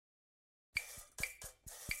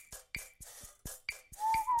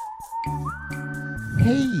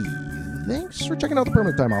Hey, thanks for checking out the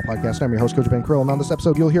Permanent Time Out Podcast. I'm your host, Coach Ben Krill, and on this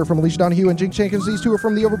episode, you'll hear from Alicia Donahue and Jinx Jenkins. These two are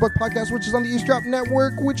from the Overbooked Podcast, which is on the Eavesdrop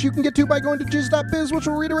Network, which you can get to by going to jizz.biz, which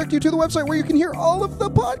will redirect you to the website where you can hear all of the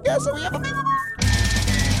podcasts that we have available.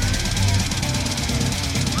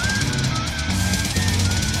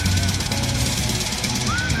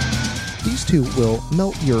 These two will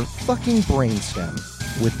melt your fucking brainstem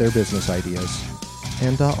with their business ideas.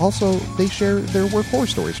 And also, they share their work horror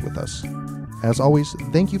stories with us. As always,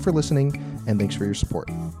 thank you for listening, and thanks for your support.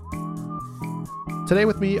 Today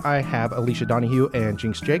with me, I have Alicia Donahue and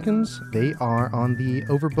Jinx Jenkins. They are on the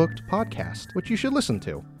Overbooked Podcast, which you should listen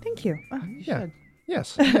to. Thank you. Oh, you should.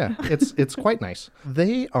 Yes, yeah, it's quite nice.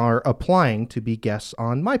 They are applying to be guests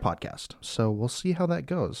on my podcast, so we'll see how that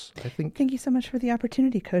goes. I think Thank you so much for the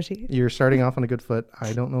opportunity, Koji. you're starting off on a good foot.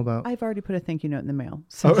 I don't know about... I've already put a thank you note in the mail,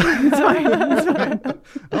 so it's fine. It's fine.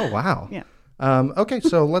 Oh, wow. Yeah. Okay,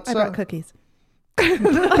 so let's... I brought cookies.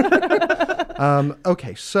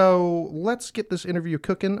 Okay, so let's get this interview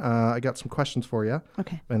cooking. I got some questions for you.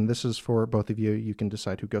 Okay. And this is for both of you. You can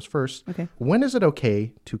decide who goes first. Okay. When is it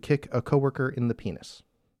okay to kick a coworker in the penis?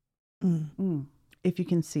 If you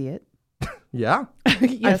can see it, Yeah?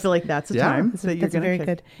 I feel like that's a time That's, that you're that's going to very kick.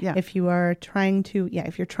 good. Yeah. If you are trying to,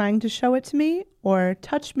 if you're trying to show it to me or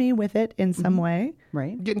touch me with it in some way,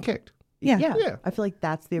 Right? Getting kicked. yeah, Yeah. I feel like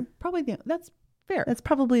that's that's fair. that's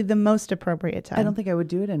probably the most appropriate time. I don't think I would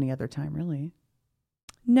do it any other time, really.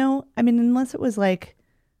 No, I mean, unless it was like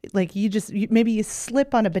maybe you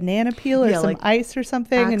slip on a banana peel or Yeah, some like ice or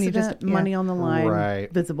something, and you just money on the line,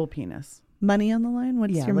 Right. visible penis. money on the line.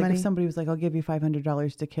 What's Yeah, your like money? if somebody was like, "I'll give you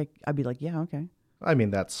 $500 to kick," I'd be like, "Yeah, okay, I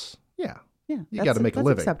mean, that's... Yeah. yeah." You that's- gotta make a that's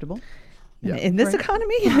living. Acceptable. Yeah. In this Right.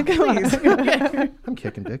 economy, come on. I'm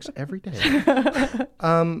kicking dicks every day.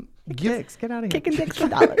 Dicks, get out of here. Kicking dicks for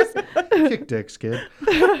dollars. Kick dicks, kid.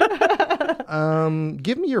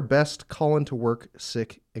 Give me your best call into work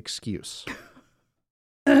sick excuse.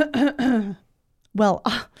 Well,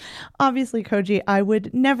 obviously, Koji, I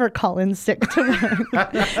would never call in sick to work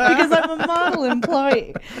because I'm a model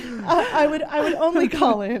employee. I would only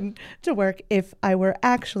call in to work if I were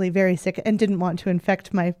actually very sick and didn't want to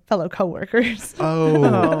infect my fellow coworkers.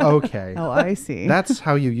 Oh, okay. Oh, I see. That's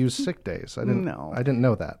how you use sick days. I didn't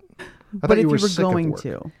know that. I but thought if you were sick of going work.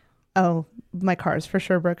 to, Oh, my car's for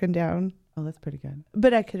sure broken down. oh, that's pretty good.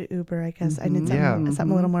 But I could Uber, I guess. I need something,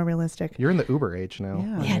 something a little more realistic. You're in the Uber age now.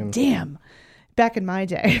 Yeah. I Yeah, mean, damn. Back in my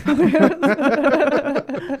day.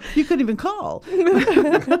 You couldn't even call.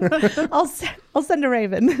 I'll send a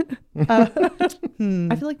raven. I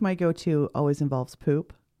feel like my go-to always involves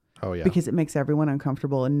poop. Oh, yeah. Because it makes everyone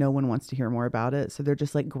uncomfortable and no one wants to hear more about it. So they're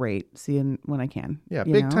just like, great, see you when I can. Yeah,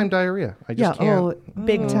 you big know? time diarrhea. I just can't. Oh,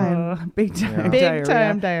 Big time. Big time. Yeah. Big diarrhea.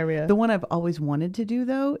 time diarrhea. The one I've always wanted to do,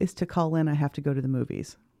 though, is to call in. I have to go to the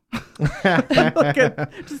movies.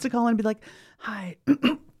 Just to call in and be like, hi,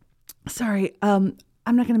 sorry, I'm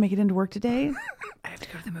not going to make it into work today. I have to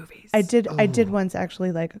go to the movies. I did once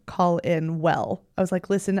actually like call in well. I was like,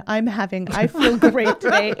 listen, I feel great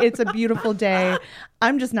today. It's a beautiful day.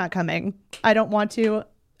 I'm just not coming. I don't want to.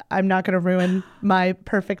 I'm not going to ruin my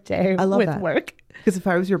perfect day I love with that. work. Because if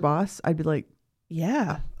I was your boss, I'd be like,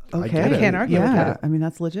 Yeah. I okay. get it. I can't argue with Yeah, that. I mean,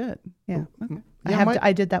 that's legit. Yeah. Okay.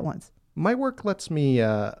 I did that once. My work lets me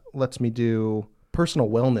do personal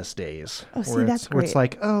wellness days. Oh, see, where that's it's, where it's great.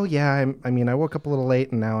 like, oh, yeah, I woke up a little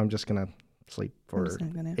late and now I'm just going to sleep for just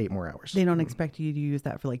not gonna- 8 more hours. They don't expect you to use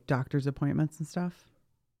that for like doctor's appointments and stuff.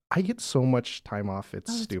 I get so much time off. It's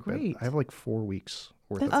Oh, that's stupid. great. I have like 4 weeks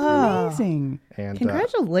worth That's of amazing. and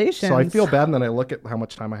Congratulations. so I feel bad, and then I look at how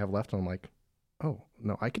much time I have left, and I'm like, oh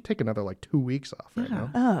no, I could take another like 2 weeks off right now.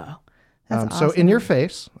 Oh, that's So awesome. in your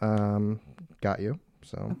face, got you.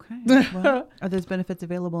 So Okay. Well, are those benefits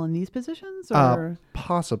available in these positions or?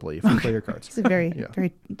 possibly if you play your cards. It's a very, Yeah.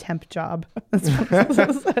 very temp job.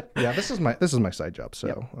 Yeah, this is my side job.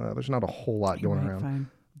 So there's not a whole lot going Right, around. fine.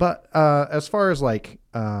 But as far as like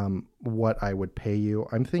what I would pay you,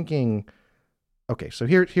 I'm thinking, okay, so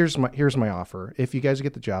here's my offer. If you guys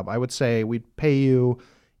get the job, I would say we'd pay you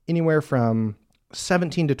anywhere from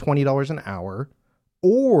 $17 to $20 an hour,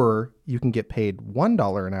 or you can get paid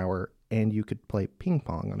 $1 an hour and you could play ping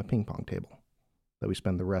pong on a ping pong table that we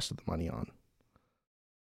spend the rest of the money on.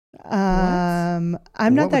 I'm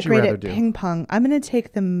What not would that you great rather at do? ping pong. I'm going to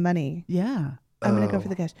take the money. Yeah. I'm going to go for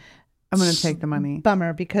the cash. I'm going to take the money.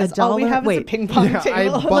 Bummer, because $1? all we have is a Wait. ping pong Yeah, I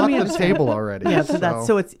table. bought the table already. Yeah,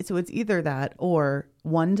 so it's either that or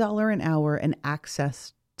 $1 an hour and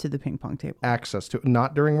access to the ping pong table. access to,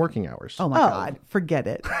 not during working hours. Oh my God, forget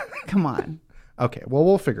it. Come on. Okay, well,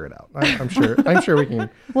 we'll figure it out. I'm sure. I'm sure we can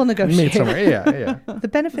We'll meet negotiate. somewhere. Yeah. The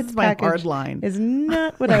benefits my package hard line. is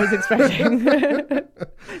not what I was expecting.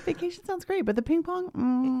 Vacation sounds great, but the ping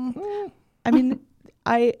pong. I mean,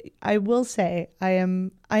 I will say I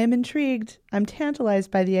am intrigued. I'm tantalized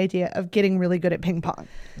by the idea of getting really good at ping pong.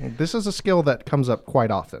 This is a skill that comes up quite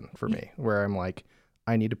often for me, where I'm like,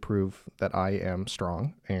 I need to prove that I am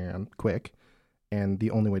strong and quick, and the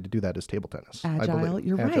only way to do that is table tennis. I Agile. believe.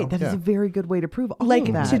 You're Agile, right. That is yeah. a very good way to prove all Like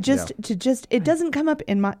of that. to just it doesn't come up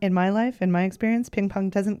in my life, in my experience. Ping pong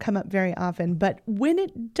doesn't come up very often, but when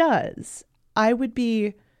it does, I would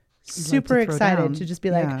be super throw excited down. to just be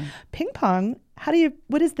like, Yeah. ping pong.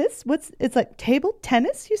 What is this? It's like table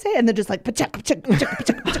tennis, you say? And they're just like, pa-chak, pa-chak, pa-chak,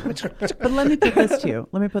 pa-chak, pa-chak, pa-chak. But let me put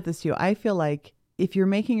this to you. I feel like if you're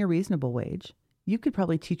making a reasonable wage, you could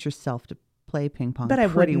probably teach yourself to play ping pong But I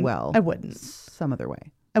pretty wouldn't. well. I wouldn't. Some other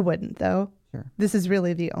way. I wouldn't, though. Sure. This is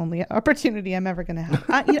really the only opportunity I'm ever going to have.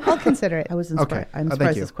 I'll consider it. I was inspired. Okay. I'm Thank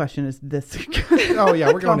surprised you. this question is this. Oh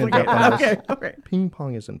yeah, we're going in depth on this. Okay. Okay. Ping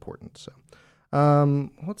pong is important. So,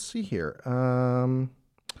 let's see here.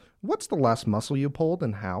 What's the last muscle you pulled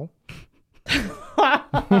and how?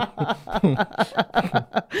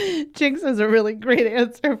 Jinx has a really great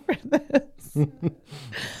answer for this.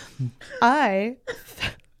 I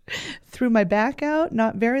threw my back out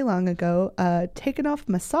not very long ago, taking off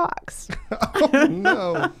my socks. Oh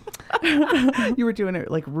no. You were doing it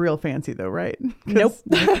like real fancy though, right? Nope.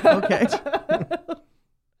 Okay.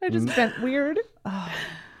 I just bent weird.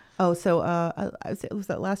 Oh, so was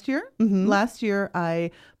that last year? Mm-hmm. Last year,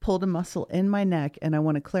 I pulled a muscle in my neck, and I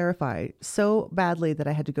want to clarify so badly that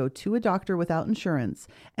I had to go to a doctor without insurance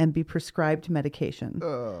and be prescribed medication.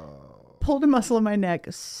 Pulled a muscle in my neck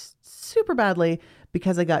super badly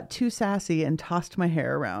because I got too sassy and tossed my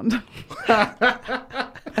hair around.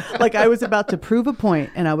 Like I was about to prove a point,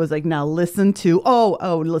 and I was like, "Now listen to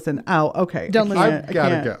listen, okay, Don't listen. I've got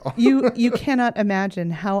to go. You cannot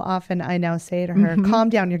imagine how often I now say to her, calm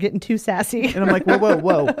down, you're getting too sassy. And I'm like,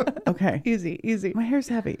 whoa, okay, Easy. my hair's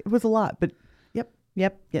heavy. It was a lot, but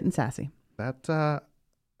Yep. getting sassy. That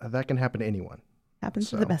can happen to anyone. Happens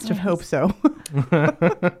to So. the best I of us. hope so.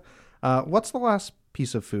 What's the last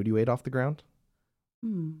piece of food you ate off the ground?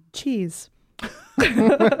 Cheese.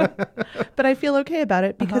 But I feel okay about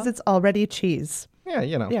it because it's already cheese. Yeah,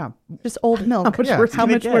 you know. Yeah. Just old milk. How much Yeah. worse How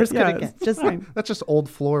could it much get? worse could Yeah, it get? it's Just fine. That's just old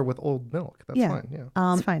flour with old milk. That's Yeah. fine.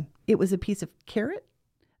 Yeah. It's fine. It was a piece of carrot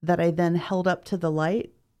that I then held up to the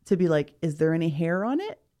light to be like, is there any hair on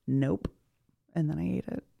it? Nope. And then I ate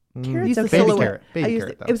it. Carrots Used the okay. Baby silhouette. carrot. I Baby used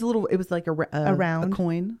carrot, it. though. It was a little. It was like a round? a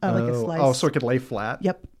coin, like a slice. Oh, so it could lay flat?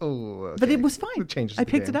 Yep. Oh, But okay. it was fine. It changes I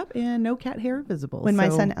the picked it game. up and no cat hair visible. When my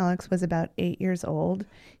so- son Alex was about 8 years old,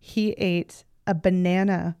 he ate a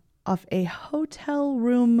banana off a hotel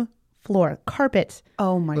room floor carpet.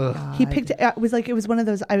 oh my god, He picked it. It was one of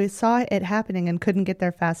those. I saw it happening and couldn't get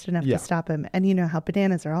there fast enough Yeah. to stop him. And you know how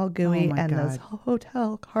bananas are all gooey, my and those God.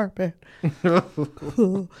 hotel carpet.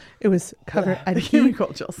 It was covered, and Give me he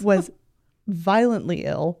cold chills. was violently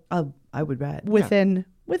ill I would bet. within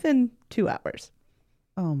 2 hours.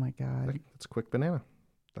 Oh my god, That's a quick banana.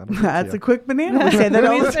 That'll do that's to a quick banana. We say that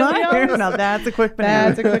all the time. Now that's a quick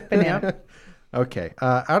banana. That's a quick banana. you. Okay.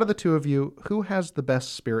 Out of the two of you, who has the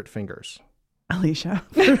best spirit fingers? Alicia,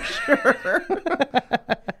 for sure.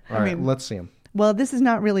 All right, let's see them. Well, this is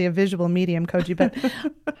not really a visual medium, Koji, but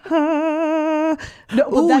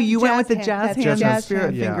Oh, you went with the jazz that's hand jazz and spirit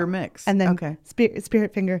hand. Yeah. finger mix. and then okay.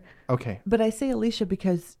 spirit finger. Okay. But I say Alicia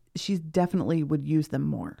because she definitely would use them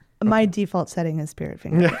more. My default setting is spirit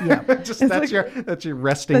finger. Yeah. that's your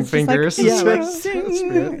resting That's just like- fingers. yeah, like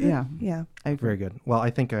Spirit. Yeah. Yeah. I agree. Very good. Well,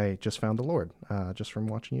 I think I just found the Lord just from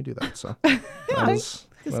watching you do that. So that was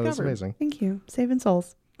discovered. amazing. Thank you. Saving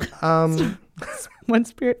souls. Um, One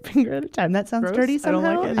spirit finger at a time. That sounds Gross. dirty I don't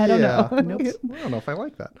somehow. like it. I don't yeah. know. Nope. I don't know if I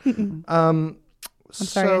like that. I'm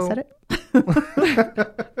sorry I said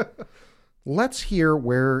it. Let's hear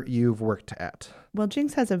where you've worked at. Well,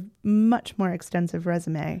 Jinx has a much more extensive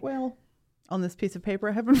resume. Well, on this piece of paper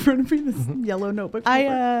I have in front of me, this yellow notebook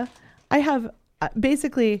paper. I have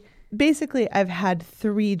basically I've had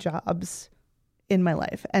 3 jobs in my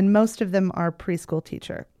life, and most of them are preschool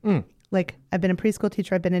teacher. Like I've been a preschool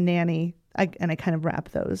teacher, I've been a nanny, and I kind of wrap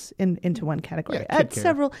those into one category Yeah, kid at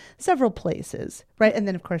care. several places, right? And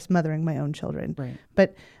then of course mothering my own children. Right.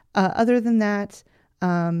 But other than that,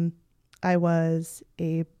 I was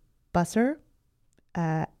a busser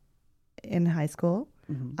in high school.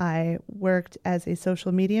 I worked as a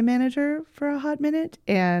social media manager for a hot minute,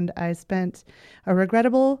 and I spent a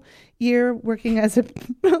regrettable year working as a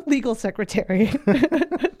legal secretary.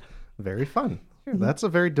 Very fun. That's a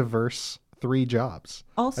very diverse 3 jobs.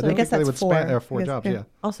 Also, I think I guess they that's would 4. span 4 I guess, jobs. yeah. Yeah.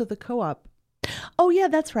 also the co-op. Oh yeah,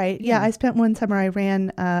 that's right. Yeah, Yeah. I spent one summer. I ran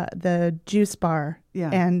the juice bar Yeah.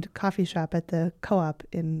 and coffee shop at the co-op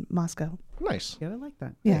in Moscow. Nice. Yeah, I like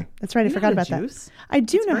that. Yeah, that's right. I You know forgot how about to that. juice? I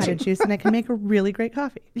do know how to great. juice, and I can make a really great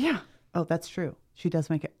coffee. Yeah. Oh, that's true. She does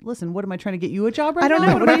make it. Listen, what am I trying to get you a job right I don't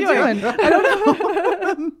now? know. What are you doing? I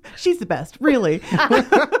don't know. She's the best, really.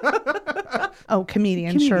 Oh,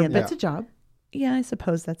 comedian. Comedian, Sure. that's a job. Yeah, I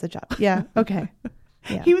suppose that's a job. Yeah. Okay.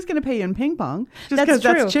 Yeah. He was going to pay you in ping pong just That's because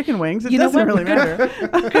true. that's chicken wings. It You know doesn't what? really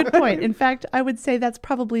matter. Good point. In fact, I would say that's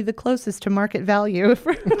probably the closest to market value.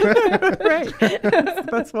 Right.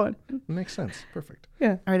 That's one. Makes sense. Perfect.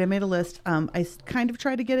 Yeah. All right, I made a list. Kind of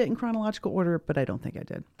tried to get it in chronological order, but I don't think I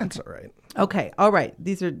did. That's all right. Okay. All right.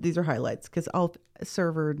 These are highlights because all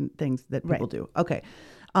server things that people Right. do. Okay.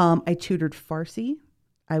 I tutored Farsi.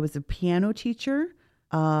 I was a piano teacher.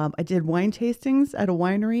 I did wine tastings at a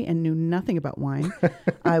winery and knew nothing about wine.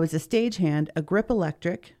 I was a stagehand, a grip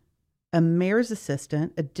electric, a mayor's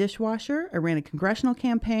assistant, a dishwasher. I ran a congressional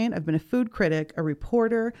campaign. I've been a food critic, a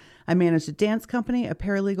reporter. I managed a dance company, a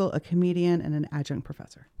paralegal, a comedian, and an adjunct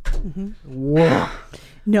professor. Whoa.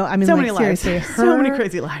 No, I mean, So like, many lives. seriously, So many her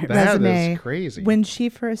crazy lives. That resume. is crazy. When she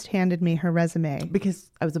first handed me her resume,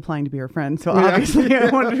 Because I was applying to be her friend, so obviously I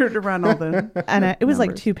wanted her to run all the. and it was like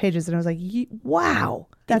numbers. 2 pages, and I was like, wow,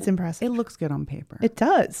 that's impressive. It looks good on paper. It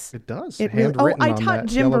does. It does. It really, Handwritten I on taught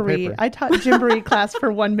that yellow Gymboree. paper. I taught Gymboree class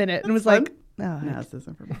for 1 minute and was That's like, oh, No, this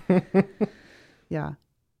isn't for me. Yeah.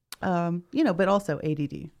 But also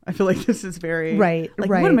ADD. I feel like this is very Right, Like,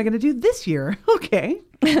 right. what am I going to do this year? Okay.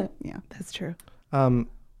 Yeah. that's true.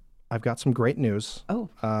 I've got some great news. Oh.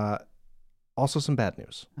 Also some bad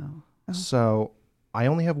news. Oh. So I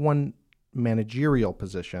only have one managerial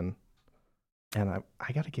position, and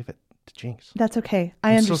I got to give it to Jinx. That's okay.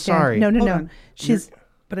 I I'm so understand. sorry. No, Hold no. on. She's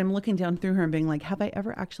But I'm looking down through her and being like, have I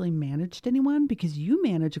ever actually managed anyone? Because you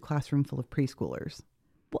manage a classroom full of preschoolers.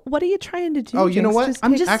 what are you trying to do? Oh, you know Jinx? what?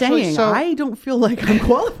 I'm take- just Actually, saying, so- I don't feel like I'm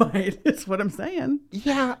qualified. Is what I'm saying.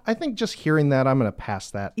 Yeah, I think just hearing that, I'm going to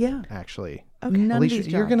pass that. Yeah. Actually, Okay. None Alicia, of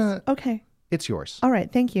these you're jobs. gonna. Okay. It's yours. All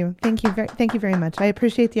right. Thank you. Thank you very much. I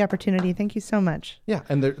appreciate the opportunity. Thank you so much. Yeah,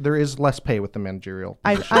 and there is less pay with the managerial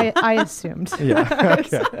position. I assumed. Yeah.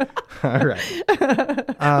 Okay. All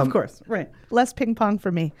right. Of course. Right. Less ping pong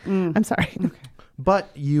for me. I'm sorry. But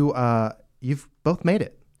you've both made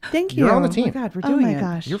it. Thank you. You're on the Oh team. my God, we're Oh doing my it.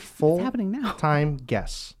 gosh. You're full happening now? time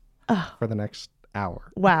guests for the next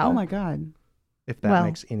hour, Wow. Oh my God. if that Well,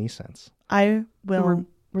 makes any sense. I will.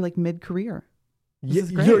 We're like mid-career. Yeah,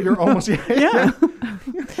 is great. you're almost. Yeah.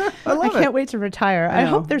 I I love can't it. wait to retire. I know.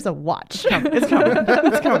 hope there's a watch. It's coming.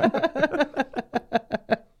 It's coming.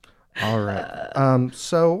 All right.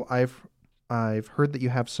 So I've heard that you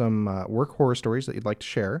have some work horror stories that you'd like to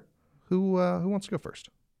share. Who wants to go first?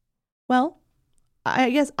 Well, I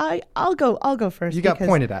guess I'll go first. You got because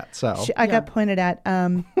pointed at, so I got pointed at.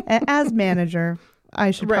 As manager,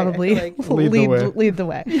 I should Right, I probably feel like- lead the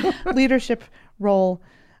way. Leadership role.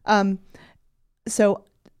 So,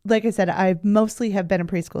 like I said, I mostly have been a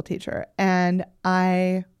preschool teacher, and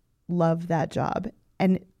I love that job.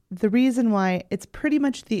 And the reason why, it's pretty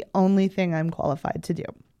much the only thing I'm qualified to do.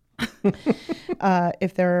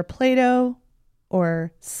 If there are Play-Doh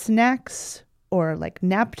or snacks or like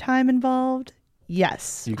nap time involved,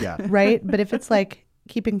 yes. you got it. Right? But if it's like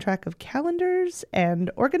keeping track of calendars and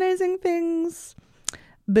organizing things,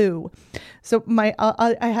 boo. So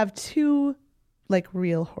I have 2 like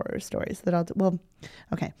real horror stories that I'll do. Well,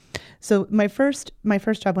 okay. So my first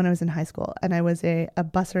job when I was in high school, and I was a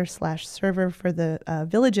busser / server for the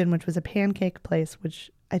Village Inn, which was a pancake place,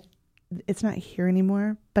 which it's not here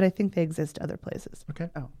anymore, but I think they exist other places. Okay.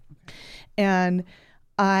 Oh. And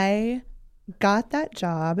I got that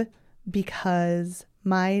job because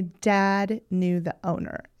my dad knew the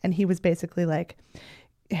owner, and he was basically like,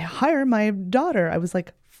 hire my daughter. I was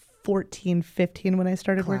like 14, 15 when I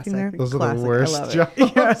started working there. Those Classic. are the I worst love it. jobs.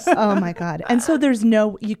 Yes. Oh my God. And so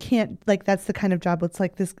you can't, like, that's the kind of job. It's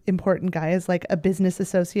like this important guy is like a business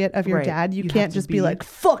associate of your Right. dad. You You have can't to just be be- like,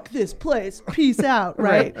 fuck this place, peace out.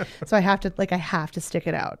 Right. So I have to stick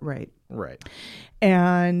it out. Right. Right.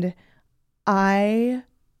 And I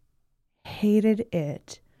hated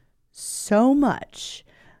it so much.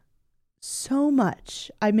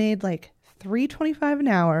 I made like $3.25 an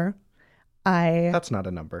hour. That's not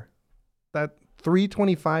a number. That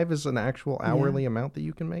 $3.25 is an actual hourly amount that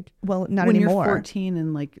you can make. Well, not When anymore. you're 14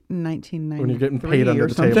 in like 1993 When you're getting paid under or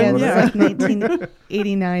the something. table. Yeah, it's Yeah. like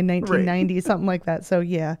 1989, 1990, something like that. So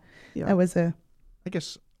yeah, Yeah. that was a I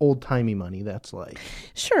guess old timey money, that's like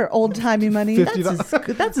Sure, old timey money.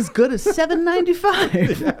 $50. That's as good as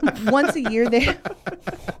 $7.95.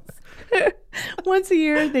 Once a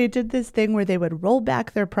year they did this thing where they would roll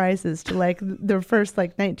back their prices to like their first like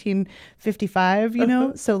 1955, you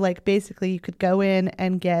know? So like basically you could go in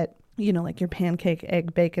and get, you know, like your pancake,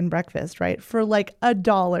 egg, bacon breakfast, right? For like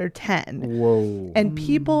 $1.10. whoa. And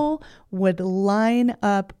people would line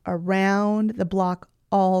up around the block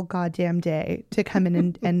all goddamn day to come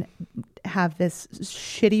in and have this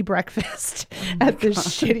shitty breakfast at this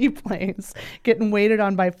shitty place, getting waited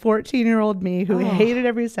on by 14-year-old me who hated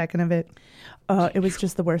every second of it. It was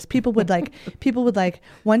just the worst. People would like,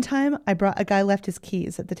 one time a guy left his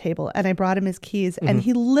keys at the table and I brought him his keys and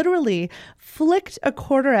he literally flicked a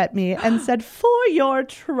quarter at me and said, "For your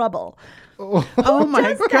trouble." Oh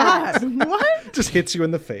my God. What? Just hits you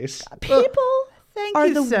in the face. People Thank are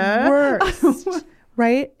you, the sir. worst.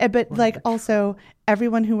 Right? But like also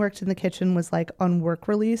everyone who worked in the kitchen was like on work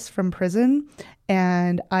release from prison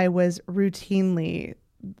and I was routinely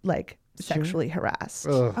like sexually harassed.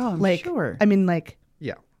 Ugh. Oh, I'm Like, sure. I mean, like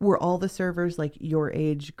Yeah. Were all the servers like your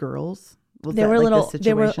age girls? Was they that, were like, little, the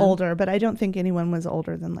they were situation? older, but I don't think anyone was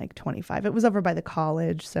older than like 25. It was over by the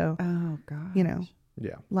college. So, Oh God. you know,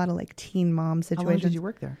 Yeah. a lot of like teen mom How situations. long did you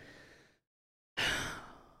work there?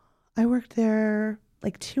 I worked there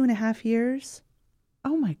like 2.5 years.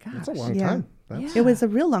 Oh my gosh. That's a long Yeah. time. That's, It was a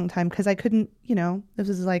real long time because I couldn't, you know, this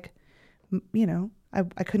was like, you know,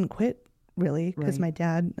 I couldn't quit really because Right. my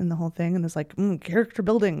dad and the whole thing and it was like character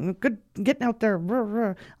building, good getting out there. Rah,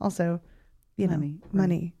 rah. Also, you know, Money, right.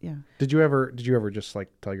 money. Yeah. Did you ever just like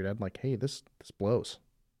tell your dad like, "Hey, this blows"?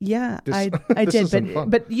 Yeah, This- I this did, isn't fun.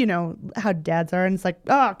 but you know how dads are, and it's like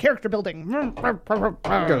character building. You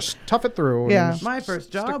gotta tough it through. and Yeah. just My first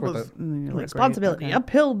stick job with was it. and you're like, Responsibility great, okay.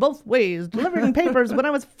 uphill both ways. Delivering papers when I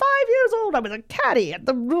was 5 years old. I was a caddy at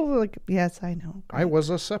the like. Yes, I know. I was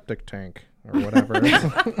a septic tank or whatever.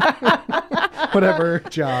 Whatever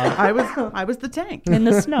job. I was the tank. In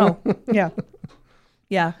the snow.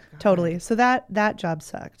 Yeah, totally. So that job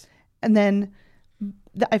sucked. And then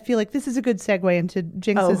I feel like this is a good segue into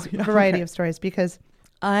Jinx's variety of stories because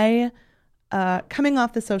I, coming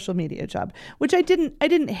off the social media job, which I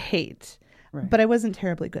didn't hate, Right. but I wasn't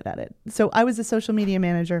terribly good at it. So I was a social media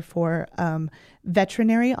manager for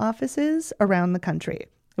veterinary offices around the country.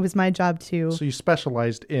 It was my job to So you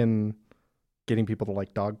specialized in getting people to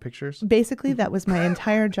like dog pictures? basically that was my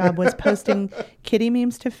entire job was posting kitty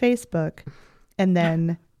memes to Facebook, and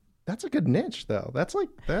then. That's a good niche though. That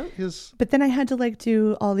is But then I had to like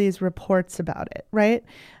do all these reports about it, right?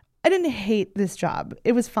 I didn't hate this job.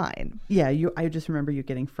 It was fine. Yeah, I just remember you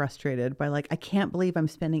getting frustrated by like, I can't believe I'm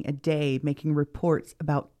spending a day making reports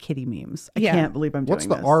about kitty memes. I Yeah. can't believe I'm doing what's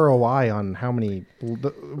the this. ROI on how many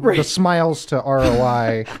the smiles to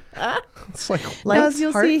ROI? It's like As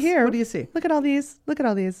you'll see hearts? here. What do you see? Look at all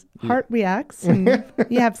these. Heart reacts, and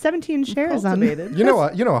you have 17 shares on it. Cultivated. you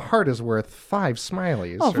know a heart is worth 5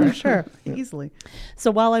 smileys. Oh, for right? sure. Easily.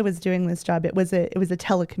 So while I was doing this job, it was a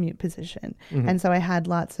telecommute position, and so I had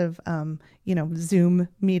lots of Zoom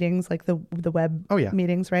meetings, like the web Oh, yeah.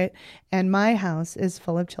 meetings, right? And my house is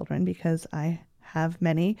full of children because I have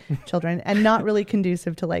many children, and not really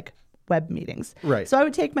conducive to like web meetings. Right. So I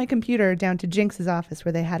would take my computer down to Jinx's office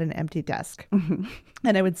where they had an empty desk,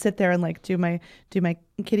 and I would sit there and like do my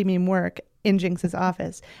kitty meme work in Jinx's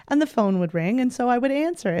office, and the phone would ring, and so I would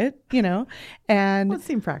answer it, and Well, it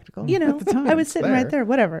seemed practical. at the time. I was It's sitting right there,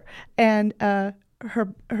 whatever. And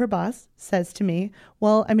her boss says to me,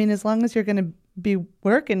 "Well, I mean, as long as you're going to be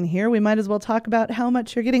working here, we might as well talk about how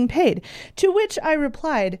much you're getting paid." To which I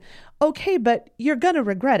replied, "Okay, but you're going to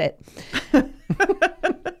regret it."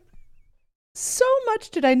 So much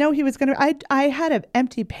did I know he was going to. I had an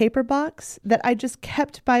empty paper box that I just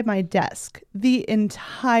kept by my desk the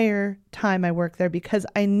entire time I worked there because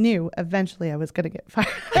I knew eventually I was going to get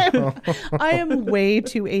fired. I am way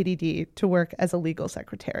too ADD to work as a legal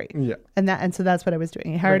secretary. Yeah. And so that's what I was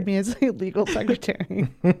doing. He hired me as a legal secretary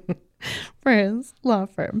for his law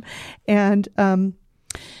firm. And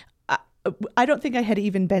I don't think I had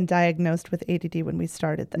even been diagnosed with ADD when we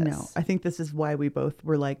started this. No, I think this is why we both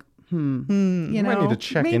were like, You might know, need to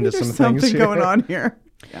check maybe into there's some something things going here. on here.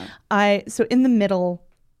 Yeah. So in the middle,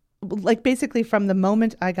 like basically from the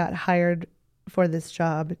moment I got hired for this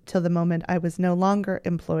job till the moment I was no longer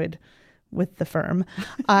employed with the firm,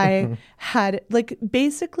 I had like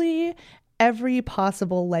basically every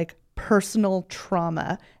possible like personal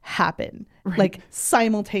trauma happen like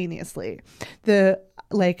simultaneously.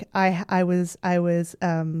 I was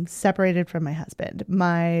separated from my husband.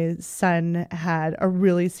 My son had a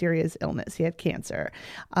really serious illness. He had cancer.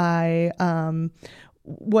 I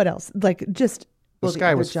what else? Like just The sky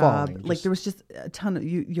other was falling. Like just- there was just a ton of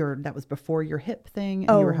that was before your hip thing,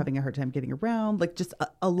 and you were Oh. having a hard time getting around. Like just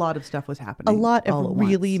a lot of stuff was happening. a lot all of at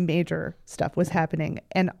really once. major stuff was happening,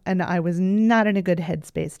 and I was not in a good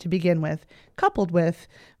headspace to begin with, coupled with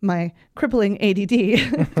my crippling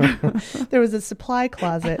ADD. There was a supply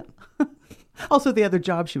closet. Also, the other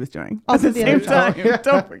job she was doing. Also at the the other same job. time.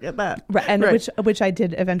 Don't forget that. Right, and Right. which I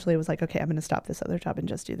did eventually. Was like, okay, I'm going to stop this other job and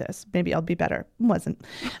just do this. Maybe I'll be better. Wasn't.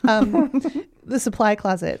 The supply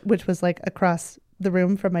closet, which was like across the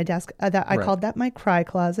room from my desk, I Right. called that my cry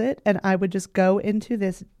closet, and I would just go into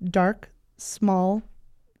this dark, small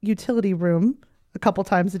utility room a couple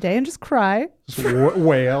times a day and just cry. just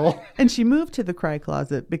wail. And she moved to the cry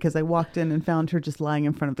closet because I walked in and found her just lying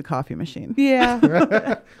in front of the coffee machine. Yeah, There's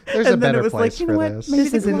a And then better it was place like, you for know what? this. Maybe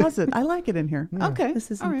This the isn't- closet. I like it in here. Okay,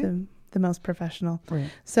 this all right. isn't the most professional. Right.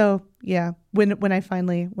 So yeah, when I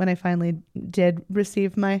finally did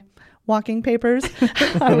receive my walking papers,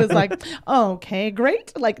 I was like, okay,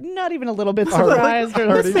 great. Like not even a little bit surprised. Or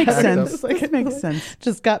Already This makes packed up. sense. This makes sense.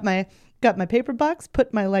 Just got my paper box,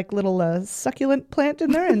 put my like little succulent plant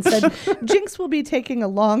in there, and said, Jinx will be taking a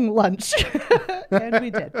long lunch, and we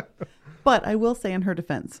did. But I will say in her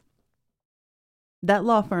defense, that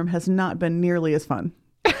law firm has not been nearly as fun.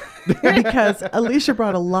 Because Alicia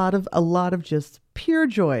brought a lot of just pure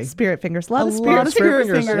joy. Spirit fingers, a lot of A spirit lot of spirit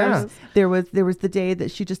spirit fingers, fingers. yeah. There was the day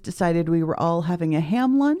that she just decided we were all having a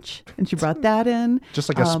ham lunch, and she brought that in. Just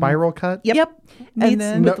like a spiral cut. Yep. And Meats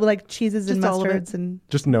then with like cheeses and just all of it. mustards, and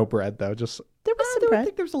Just no bread though. Just there was some there bread. I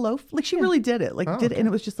think there was a loaf. Like she really did it. Like Oh, did it, okay. and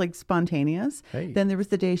it was just like spontaneous. Hey. Then there was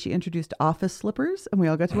the day she introduced office slippers, and we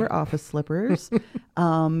all got to wear office slippers.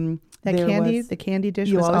 That there candy, was- the candy dish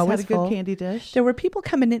you was always always had a good full. candy dish. There were people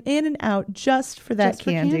coming in and out just for that Just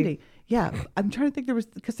for candy. Yeah, I'm trying to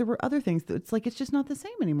think. Because there were other things. It's like it's just not the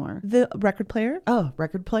same anymore. The record player, Oh,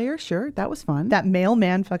 record player, sure, that was fun. that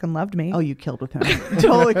mailman fucking loved me. Oh, you killed with him.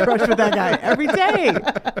 Totally crushed with that guy every day.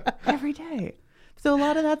 Every day. So a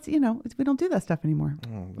lot of that's, we don't do that stuff anymore.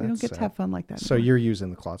 We don't that's get to sad. have fun like that. so you're using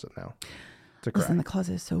the closet now to cry. Listen, the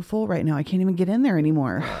closet is so full right now. I can't even get in there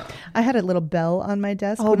anymore. I had a little bell on my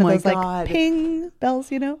desk. Oh one my of those God. like ping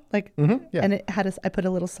bells, like, yeah. and it had I put a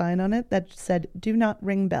little sign on it that said, "Do not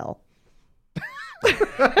ring bell."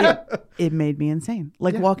 It made me insane.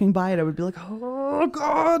 Like walking by it, I would be like, oh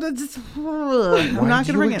God, I'm Why not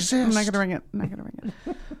do going to ring you it. I'm not exist? going to ring it. I'm not going to ring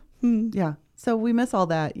it. Yeah. So we miss all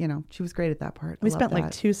that. She was great at that part. I We love spent like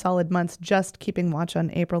that. 2 solid months just keeping watch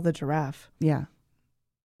on April the giraffe. Yeah.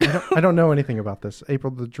 I don't know anything about this.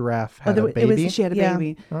 April the giraffe had there a wa- it was- baby. She had a Yeah.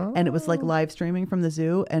 baby, and it was like live streaming from the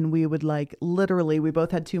zoo. And we would like literally, we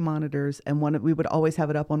both had 2 monitors, and we would always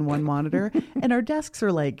have it up on one monitor. And our desks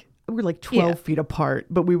are like, we're like 12 Yeah. feet apart,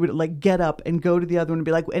 but we would like get up and go to the other one and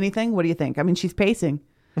be like, anything? What do you think? I mean, she's pacing.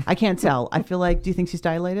 I can't tell. I feel like, do you think she's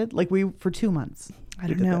dilated? Like for 2 months. I we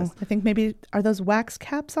don't did know. this. I think maybe are those wax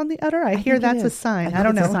caps on the udder? I hear think it that's a is. sign. think I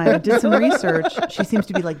don't it's a know. sign. I did some research. She seems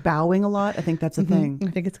to be like bowing a lot. I think that's a thing. I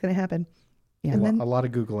think it's going to happen. Yeah. And then a lot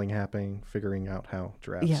of Googling happening, figuring out how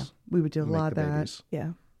giraffes Yeah. We would do a make lot of the that. babies.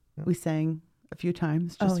 yeah. We sang a few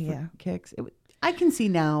times just Oh, for yeah. kicks. I can see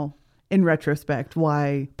now in retrospect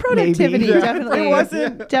why Productivity maybe definitely it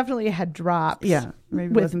wasn't. definitely had drops. Yeah,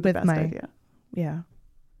 maybe it With- wasn't the with best my- idea. Yeah.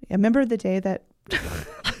 I remember the day that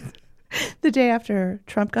the day after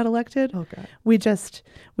Trump got elected, Oh God. we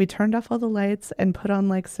turned off all the lights and put on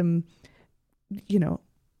like some,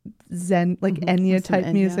 Zen, like Enya Some type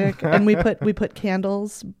Enya. music. And we put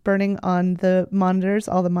candles burning on the monitors,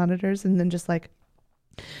 all the monitors, and then just like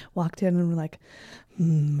walked in and we're like,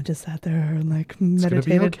 just sat there and like It's gonna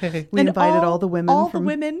be meditated. okay. We And invited all the women all from the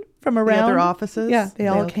women from the around other offices. Yeah, they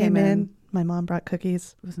all came in. My mom brought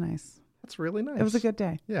cookies. It was nice. That's really nice. It was a good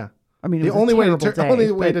day. Yeah. I mean, it The was only a way to terrible turn day,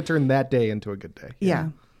 only way but- to turn that day into a good day. Yeah,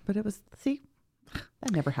 but it was. See,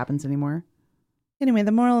 that never happens anymore. Anyway,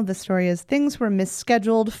 the moral of the story is things were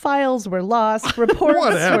misscheduled, files were lost, reports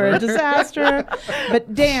Whatever. were a disaster.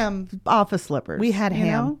 But damn, Office slippers. we had you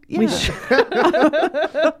ham. know? We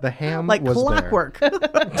Yeah. The ham Like was clockwork.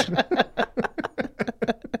 I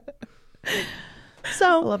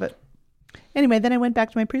So love it. anyway, then I went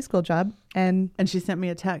back to my preschool job and And she sent me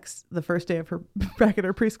a text the first day of her back at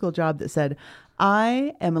her preschool job that said,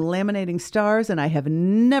 "I am laminating stars and I have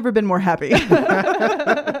never been more happy."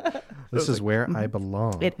 there. This is where I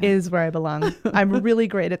belong. it is where I belong. I'm really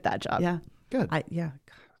great at that job. Yeah. Good. Yeah.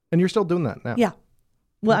 And you're still doing that now. Yeah.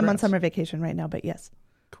 Well, I'm on Congrats. summer vacation right now, but yes.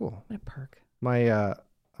 Cool. What a perk.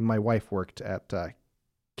 My wife worked at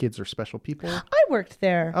Kids Are Special People. I worked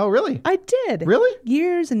there. Oh, really? I did. Really?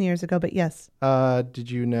 Years and years ago, but yes.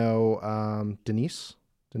 Did you know Denise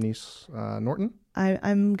Norton?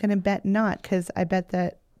 I'm going to bet not, because I bet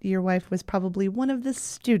that your wife was probably one of the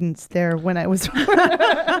students there when I was.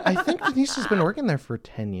 I think Denise has been working there for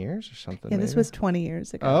 10 years or something. Yeah, this maybe. was 20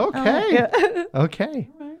 years ago. Okay. Yeah. Okay.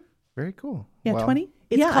 Very cool. Yeah, Well, 20?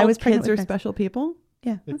 It's Yeah, I called was pregnant Kids Are with Max. Special People.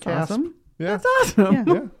 Yeah. It That's cast- awesome. Yeah. That's awesome. Yeah.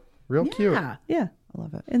 Yeah. Real cute. Yeah. Yeah. I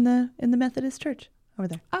love it. In the Methodist church over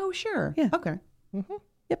there. Oh, sure. Yeah. Okay. Mm-hmm.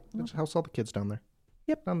 Yep. Just house all the kids down there.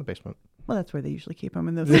 Yep. Down in the basement. Well, that's where they usually keep them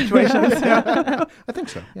in those situations. I think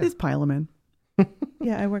so. Yeah. Just pile them in.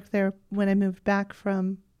 Yeah, I worked there when I moved back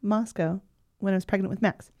from Moscow when I was pregnant with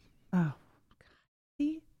Max. Oh,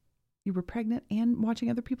 see, you were pregnant and watching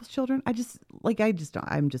other people's children. I'm just in It's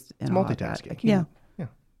awe of that. multitasking. I can't.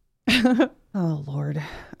 Yeah. Oh Lord.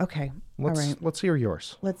 Okay. Let's All right. let's hear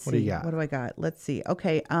yours. Let's What see. do you got? What do I got? Let's see.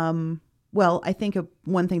 Okay. Well, I think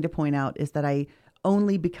one thing to point out is that I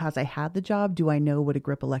only because I had the job do I know what a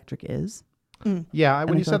grip electric is. Yeah, I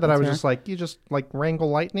when you feel said that, like I was that's just like, you just like wrangle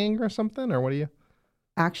lightning or something, or what do you?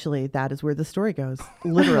 Actually, that is where the story goes.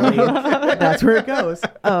 Literally, that's where it goes.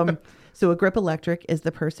 So a grip electric is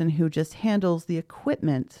the person who just handles the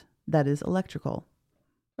equipment that is electrical.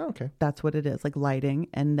 Oh, okay. That's what it is, like lighting.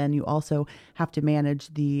 And then you also have to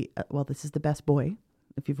manage this is the best boy,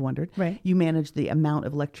 if you've wondered. Right. You manage the amount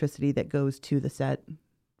of electricity that goes to the set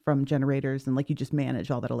from generators, and like you just manage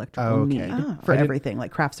all that electrical Oh, okay. need Ah. for I didn't- everything, like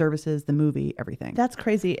craft services, the movie, everything. That's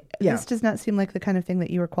crazy. Yeah. This does not seem like the kind of thing that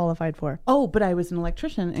you were qualified for. Oh, but I was an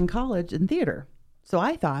electrician in college in theater. So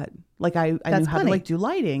I thought like I knew That's how to funny. like do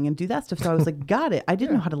lighting and do that stuff. So I was like, got it. I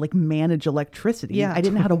didn't know how to like manage electricity. Yeah. I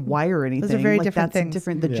didn't know how to wire anything. very Like, different that's things.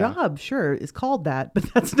 different. The Yeah. job, sure, is called that, but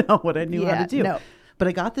that's not what I knew how Yeah, to do. no. But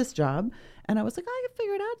I got this job and I was like, I can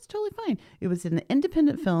figure it out. It's totally fine. It was an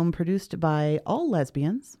independent film produced by all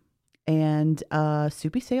lesbians, and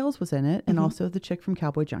Soupy Sales was in it, and also the chick from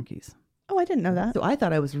Cowboy Junkies. Oh, I didn't know that. So I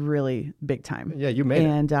thought I was really big time. Yeah, you made it.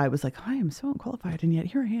 And I was like, I am so unqualified, and yet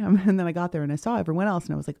here I am. And then I got there and I saw everyone else,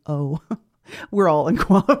 and I was like, oh, we're all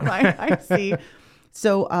unqualified. I see.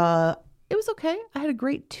 So it was okay. I had a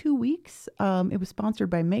great 2 weeks. It was sponsored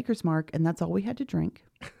by Maker's Mark, and that's all we had to drink.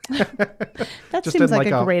 That Just seems in like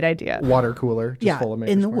like a a great idea. Water cooler, just full of in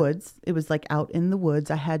Maker's the Mark. woods. It was like out in the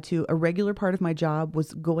woods. I had to, a regular part of my job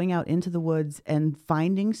was going out into the woods and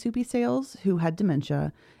finding Soupy Sales who had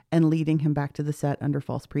dementia and leading him back to the set under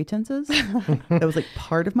false pretenses. That was like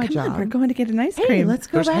part of my Come job. on, we're going to get an ice Hey, cream. let's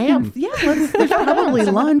go There's back. ham. There's probably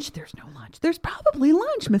lunch. There's no lunch. There's probably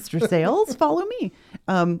lunch, Mr. Sales. Follow me.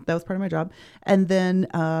 That was part of my job. And then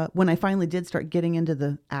when I finally did start getting into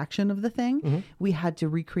the action of the thing, we had to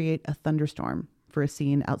recreate a thunderstorm for a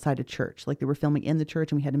scene outside a church. Like they were filming in the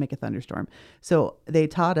church and we had to make a thunderstorm. So they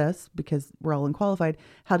taught us, because we're all unqualified,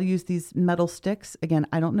 how to use these metal sticks. Again,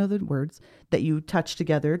 I don't know the words, that you touch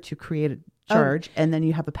together to create a charge. And then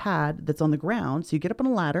you have a pad that's on the ground. So you get up on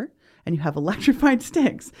a ladder and you have electrified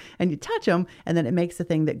sticks and you touch them, and then it makes a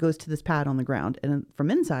thing that goes to this pad on the ground. And from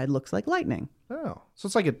inside looks like lightning. Oh, so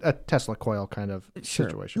it's like a Tesla coil kind of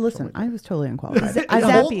situation. or Listen, something I like was totally unqualified. I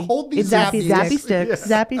that. Zappy. Hold these It's Zappy Zappy sticks.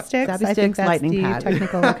 Zappy sticks. Zappy I think sticks, that's lightning the pad.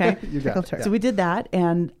 technical. Okay, You got technical it. term. So we did that,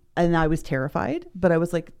 and I was terrified, but I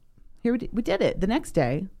was like, here we did it. The next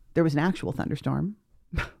day, there was an actual thunderstorm.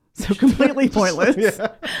 So completely pointless.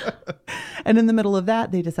 And in the middle of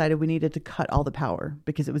that, they decided we needed to cut all the power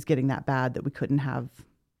because it was getting that bad that we couldn't have.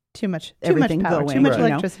 Too much Everything power, going, too much right. You know?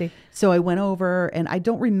 electricity. So I went over, and I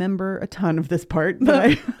don't remember a ton of this part,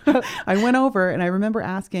 but I went over and I remember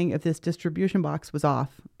asking if this distribution box was off.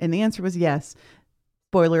 And the answer was yes.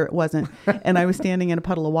 Spoiler, it wasn't. And I was standing in a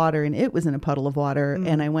puddle of water, and it was in a puddle of water.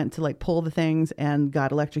 And I went to like pull the things and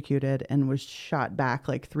got electrocuted and was shot back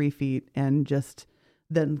like 3 feet, and just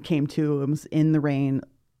then came to and was in the rain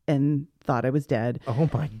and thought I was dead. Oh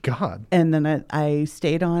my God. And then I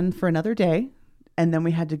stayed on for another day. And then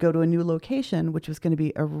we had to go to a new location, which was going to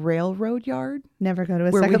be a railroad yard. Never go to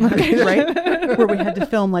a Where we second had, location. right? Where we had to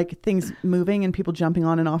film like things moving and people jumping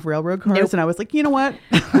on and off railroad cars. Nope. And I was like, you know what?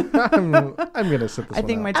 I'm gonna sit this I one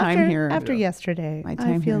think out. my time here. After yesterday, My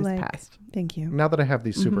time I feel here is like past. thank you. Now that I have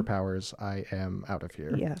these superpowers, I am out of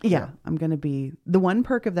here. Yeah. Yeah, I'm going to be. The one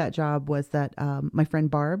perk of that job was that my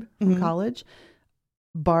friend Barb from college,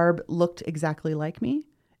 Barb looked exactly like me.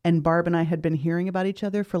 And Barb and I had been hearing about each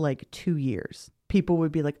other for like 2 years. People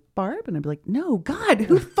would be like, Barb? And I'd be like, no, God,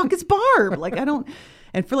 who the fuck is Barb? Like, I don't.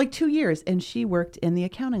 And for like 2 years. And she worked in the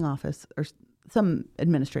accounting office or some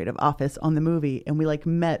administrative office on the movie. And we like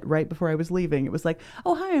met right before I was leaving. It was like,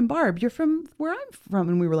 oh, hi, I'm Barb. You're from where I'm from.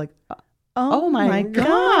 And we were like, oh my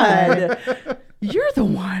God. You're the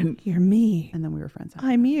one. You're me. And then we were friends.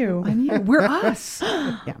 I'm you. I'm you. We're us.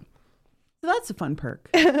 Yeah. So that's a fun perk.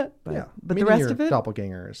 But, Yeah. but the Meeting rest your of it,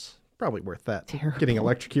 doppelganger is probably worth that. Getting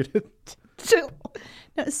electrocuted.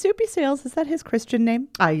 Now, Soupy Sales, is that his Christian name?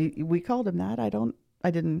 We called him that. I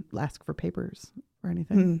didn't ask for papers or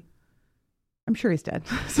anything. I'm sure he's dead.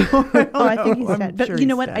 So I think he's dead. But sure you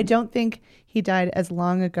know he's what? dead. I don't think he died as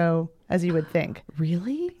long ago as you would think.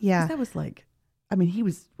 Really? Yeah. 'Cause that was like, I mean, he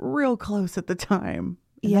was real close at the time.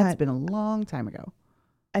 And Yeah. that's been a long time ago.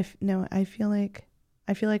 I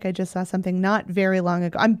feel like I just saw something not very long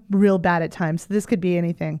ago. I'm real bad at time, so this could be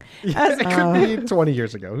anything. It could be 20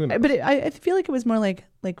 years ago. Who knows? But I feel like it was more like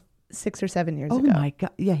 6 or 7 years Oh ago. my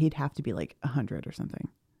God. Yeah, he'd have to be like 100 or something.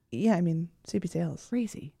 Yeah, I mean, Soupy Sales.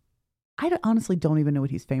 Crazy. Honestly don't even know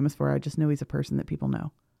what he's famous for. I just know he's a person that people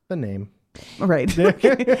know. The name. Right.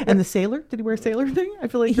 And the sailor? Did he wear a sailor thing? I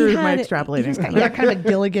feel like you're my extrapolating. He's kind of a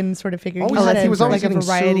Gilligan sort of figure. Always had- he was always like a getting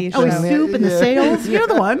variety soup. show. Oh, he's Soup and the Yeah. Sails? You're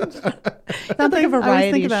the one. Sounds like a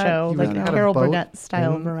variety that. show, He like was- a had a Carol boat Burnett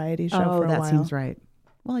style thing. variety show Oh, for a that while. seems right.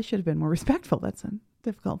 Well, I should have been more respectful. That's a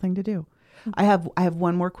difficult thing to do. I have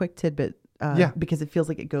one more quick tidbit because it feels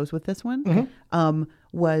like it goes with this one.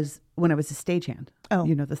 Was when I was a stagehand. Oh.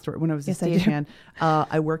 You know the story. When I was Yes, a I do. stagehand,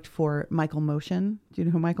 I worked for Michael Motion. Do you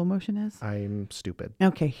know who Michael Motion is? I'm stupid.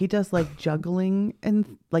 Okay, he does like juggling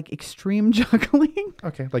and like extreme juggling.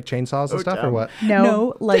 Okay, like chainsaws and stuff or what?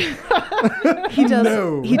 No. Like he does.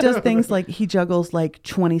 No. He does things like he juggles like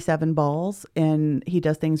 27 balls, and he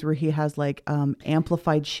does things where he has like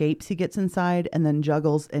amplified shapes he gets inside, and then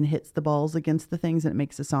juggles and hits the balls against the things, and it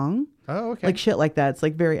makes a song. Oh, okay. Like shit like that. It's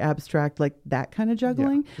like very abstract, like that kind of juggling.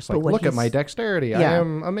 Just But like, what look at he's- my dexterity. I Yeah.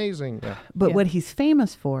 am amazing. Yeah. But Yeah. what he's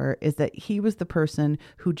famous for is that he was the person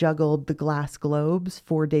who juggled the glass globes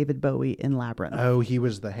for David Bowie in Labyrinth. Oh, he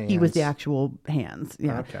was the hands. He was the actual hands.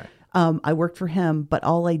 Yeah. Okay. I worked for him, but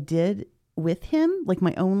all I did with him, like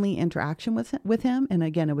my only interaction with him, and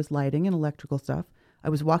again, it was lighting and electrical stuff. I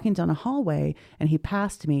was walking down a hallway and he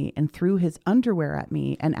passed me and threw his underwear at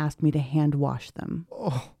me and asked me to hand wash them.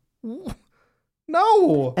 Oh,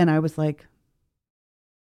 no. And I was like,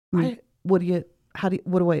 what do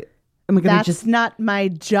I, am I going to That's just, not my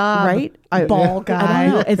job, right? Ball guy. I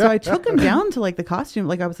don't know. And so I took him down to like the costume.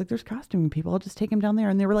 Like I was like, there's costuming people. I'll just take him down there.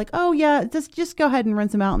 And they were like, oh yeah, just go ahead and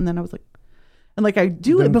rinse him out. And then I was like, and like I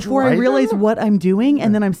do Then it before I dry realize them? what I'm doing.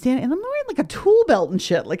 And then I'm standing and I'm wearing like a tool belt and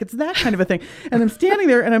shit. Like it's that kind of a thing. And I'm standing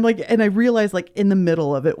there and I'm like, and I realize like in the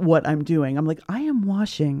middle of it, what I'm doing. I'm like, I am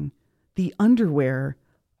washing the underwear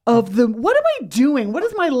of what am I doing? What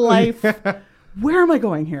is my life? Where am I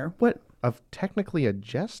going here? What? Of technically a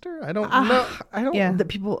jester? I don't know. I don't. Yeah. The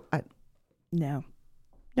people, No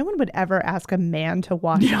one would ever ask a man to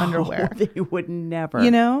wash underwear. they would never.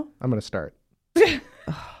 You know, I'm going to start.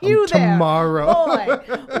 you there, Tomorrow.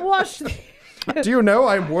 boy, wash. Do you know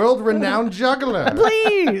I'm world-renowned juggler?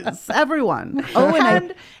 Please, everyone. Oh,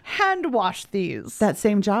 and hand wash these. that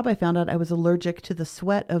same job, I found out I was allergic to the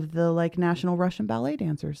sweat of the like National Russian ballet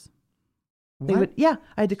dancers. They What? would, I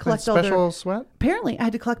had to collect all their. Special sweat? Apparently, I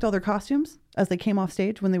had to collect all their costumes as they came off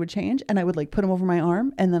stage when they would change, and I would like put them over my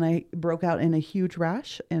arm, and then I broke out in a huge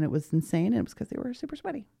rash, and it was insane. And it was because they were super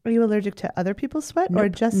sweaty. Are you allergic to other people's sweat, or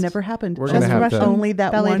Nope, just never happened? We're Just gonna have to- Russian, only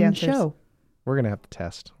that ballet one dancers. show. We're going to have to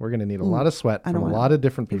test. We're going to need a lot of sweat I from don't a wanna- lot of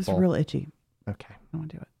different It was people. real itchy. Okay. I don't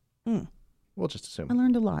want to do it. We'll just assume. I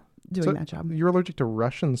learned a lot doing So that job. You're allergic to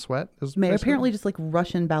Russian sweat? Apparently, just like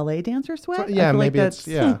Russian ballet dancer sweat. So, yeah, I feel maybe like it's,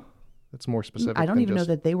 it's more specific. I don't than even know just-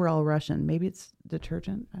 that they were all Russian. Maybe it's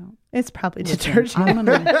detergent. I don't. it's probably Listen, detergent. I'm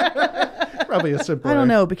gonna- Probably a simple I don't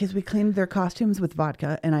know because we cleaned their costumes with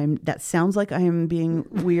vodka, and that sounds like I am being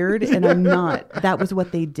weird, and I'm not. That was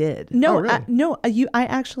what they did. No, Oh, really? I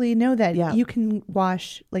actually know that Yeah. you can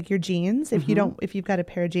wash like your jeans if if you've got a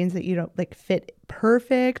pair of jeans that you don't like fit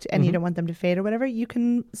perfect and you don't want them to fade or whatever, you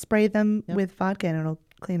can spray them with vodka and it'll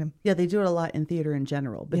clean them. Yeah, they do it a lot in theater in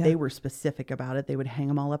general, but Yeah. they were specific about it. They would hang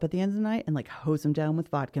them all up at the end of the night and like hose them down with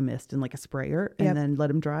vodka mist and like a sprayer, and Yep. then let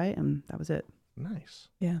them dry, and that was it. Nice.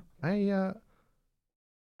 Yeah. I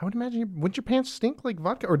would imagine, wouldn't your pants stink like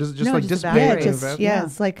vodka? Or does it just No, like just dissipate? Yeah, evaporate. and just va- yeah, Yeah.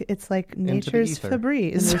 it's like the nature's ether.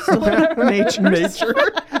 Febreze. Nature.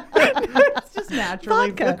 It's just naturally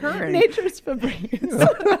Vodka. occurring. Nature's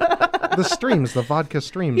Febreze. The streams, the vodka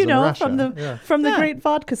streams You in know, Russia. from the Yeah. from the Yeah. great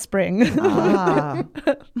vodka spring. Ah,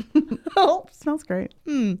 Oh, smells great.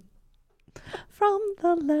 from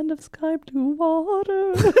the land of sky blue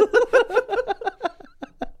water.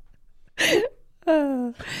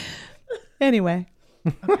 Anyway,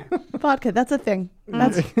 vodka. That's a thing.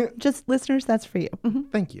 That's just listeners. That's for you.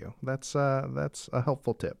 Thank you. That's a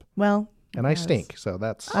helpful tip. Well, And I stink, so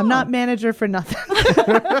that's I'm not manager for nothing.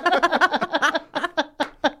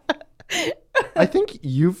 I think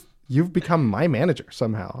you've You've become my manager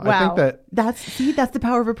somehow. I Wow. think that That's the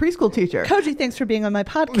power of a preschool teacher. Koji, thanks for being on my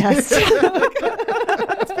podcast.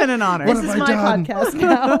 It's been an honor. What This have is I my done? podcast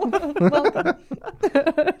now. Welcome.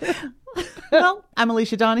 Well, I'm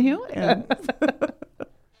Alicia Donahue. And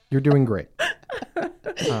you're doing great.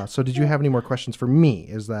 So did you have any more questions for me?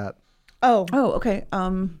 Is that Oh, okay.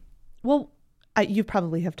 Well, you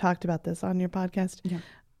probably have talked about this on your podcast. Yeah.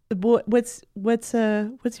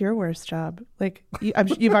 What's your worst job? Like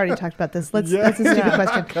you've already talked about this. That's a stupid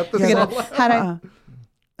question. Cut this You're all gonna- out. how'd I-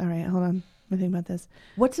 All right, hold on. Let me think about this.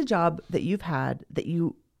 what's a job that you've had that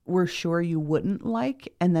you were sure you wouldn't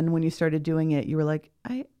like, and then when you started doing it, you were like,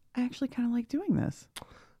 I actually kind of like doing this.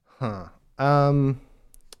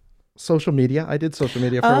 Social media. I did social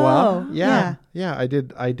media for a while. Oh, Yeah. I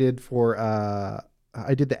did for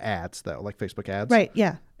I did the ads though, like Facebook ads. Right.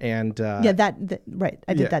 Yeah. And Yeah. That. Right.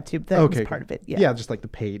 I did yeah. that too. That Okay, was part of it. Yeah. Yeah, just like the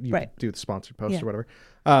paid. You Right. could do the sponsored post Yeah. or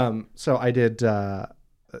whatever. So I did.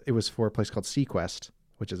 It was for a place called Sequest,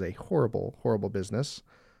 which is a horrible, horrible business.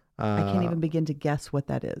 I can't even begin to guess what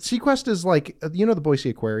that is. Sequest is like the Boise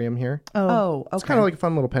Aquarium here. Oh. Oh, okay. It's kind of like a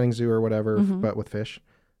fun little petting zoo or whatever, but with fish.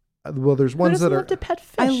 Well, there's Who ones doesn't that are. love to pet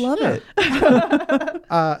fish? I love it.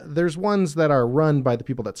 There's ones that are run by the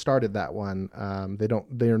people that started that one.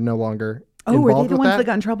 They're no longer. Oh, were they involved the with ones that. that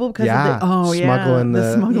got in trouble because Yeah, of the smuggling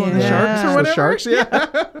the smuggling the Yeah. sharks or The whatever? sharks, yeah.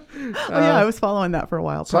 Oh yeah, I was following that for a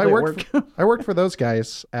while. So I Probably at worked. work. I worked for those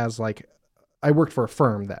guys as like, I worked for a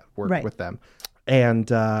firm that worked Right. with them,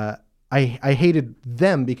 and I hated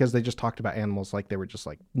them because they just talked about animals like they were just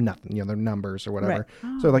like nothing, their numbers or whatever.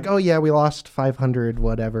 Right. So like, oh yeah, we lost 500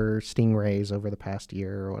 whatever stingrays over the past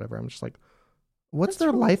year or whatever. I'm just like, what's That's their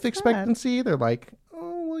really life sad. expectancy? They're like,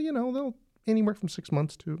 oh well, they'll anywhere from 6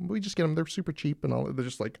 months to. We just get them. They're super cheap and all. They're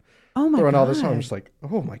just like Oh my throwing god! all this home. I'm just like,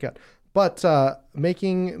 oh my god. But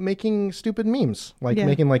making stupid memes, like Yeah.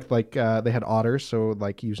 making like they had otters, so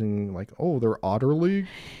like using like, oh, they're Otter League.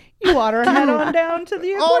 You water head on down to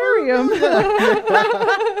the aquarium.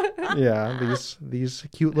 Yeah, these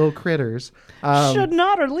cute little critters. Should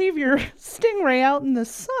not or leave your stingray out in the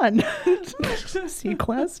sun.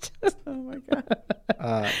 Sequest. Oh my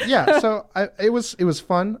god. Yeah, so it was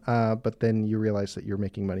fun, but then you realize that you're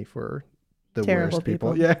making money for the Terrible worst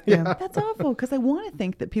people. people. Yeah. That's awful because I want to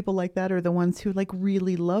think that people like that are the ones who like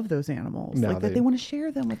really love those animals, No, like that they- they want to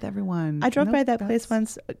share them with everyone. I drove Nope, by that place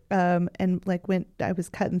that's- once, and like I was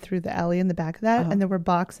cutting through the alley in the back of that, and there were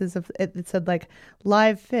boxes of it said like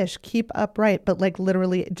live fish, keep upright, but like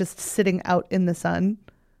literally just sitting out in the sun.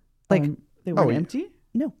 Like they were yeah. empty.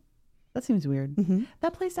 no, That seems weird. Mhm.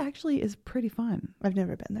 That place actually is pretty fun. I've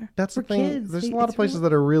never been there. That's the For thing. kids, There's they- a lot of it's places really-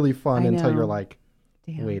 that are really fun I until you're know. like,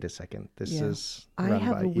 Damn. wait a second, this Yeah. is I run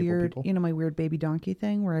have by a evil weird, people. my weird baby donkey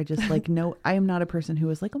thing where I just like no, I am not a person who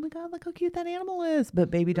is like, oh my god, look how cute that animal is. But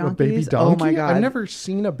baby A donkeys, baby donkey? oh my god, I've never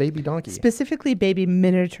seen a baby donkey. Specifically, baby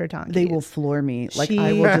miniature donkeys. they will floor me. Like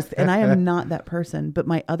I will just, and I am not that person. But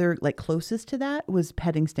my other like closest to that was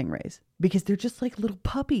petting stingrays because they're just like little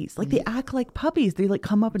puppies. Like they act like puppies. They like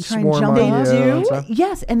come up and try and Swarm jump on on you you. and stuff.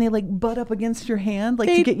 Yes, and they like butt up against your hand, like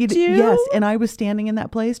They to get you to. do? Yes, and I was standing in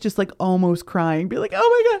that place, just like almost crying, be like, "Oh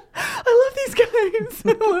my god, I love these guys!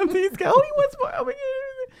 I love these guys! Oh, he wants more! Oh my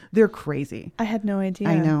god, they're crazy! I had no idea.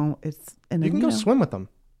 I know it's and You then, can go know, swim with them.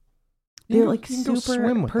 They're like you can go super swim with them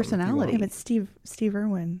if you want. personality. Yeah, but Steve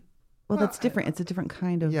Irwin. Well, that's different. It's a different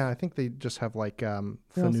kind of. Yeah, I think they just have like They're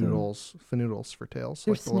also- fanoodles for tails.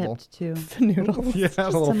 They're Like the little, snipped too. Noodles. yeah, the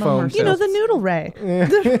little some of them foam are- You know, tails. the noodle ray.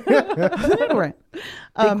 right.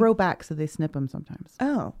 They grow back, so they snip them sometimes,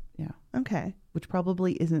 Oh, Yeah. okay. which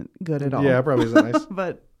probably isn't good at all. Yeah, probably isn't nice.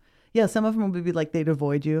 But yeah, some of them would be like they'd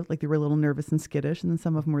avoid you, like they were a little nervous and skittish, and then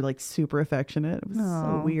some of them were like super affectionate. It was so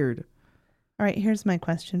Aw. weird. All right, here's my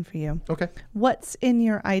question for you. Okay. What's in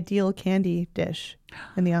your ideal candy dish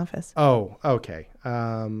in the office? Oh, okay.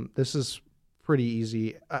 This is pretty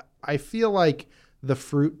easy. I feel like the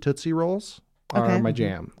fruit Tootsie Rolls are Okay. my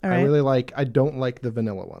jam. All I right. really like. I don't like the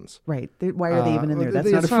vanilla ones. Right? Why are they even in there? That's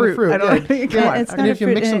it's not a not a fruit. fruit, I don't. yeah. Come on. It's And not if a you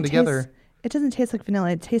fruit, mix and them together- it doesn't taste like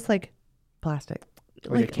vanilla. It tastes like Plastic.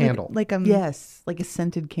 Like a candle. like Yes, like a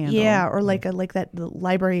scented candle. yeah, or like that the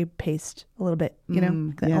library paste a little bit. You know,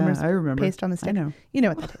 like that yeah, Elmer's I remember. paste on the stick. I know. You know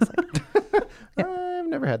what that tastes like. I've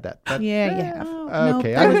never had that. But Yeah, you have. No,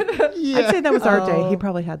 okay. that I was- was, yeah. I'd say that was RJ. Oh. He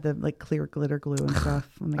probably had the like clear glitter glue and stuff.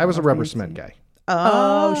 when they I was a got rubber fancy. cement guy.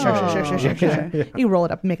 Oh, sure. Yeah. You roll it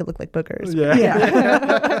up and make it look like boogers. Yeah.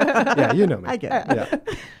 Yeah, Yeah, you know me. I get it.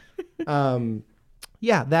 Yeah.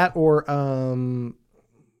 Yeah, that or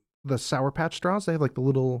the Sour Patch straws. They have like the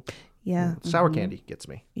little Yeah. Sour candy gets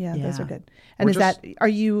me. Yeah, those Yeah. are good. And We're is that,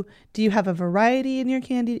 do you have a variety in your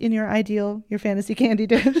candy, in your fantasy candy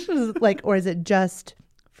dish? Or is it just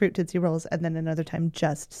fruit Tootsie Rolls and then another time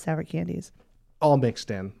just sour candies? All mixed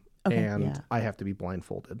in. Okay. And Yeah. I have to be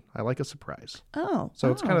blindfolded. I like a surprise. Oh.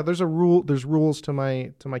 So it's kind of, there's rules to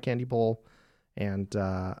my candy bowl. And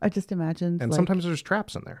I just imagined. and like, sometimes there's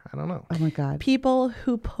traps in there. I don't know. Oh my God. People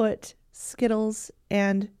who put Skittles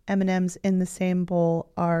and M&Ms in the same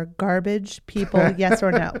bowl are garbage people, yes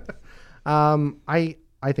or no? I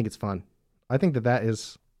think it's fun. I think that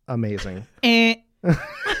is amazing.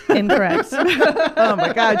 Incorrect. Oh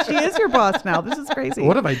my God. She is your boss now. This is crazy.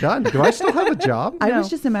 What have I done? Do I still have a job? I No. was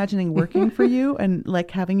just imagining working for you and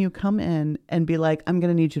like having you come in and be like, I'm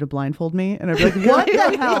going to need you to blindfold me. And I'd be like, what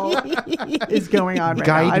the hell is going on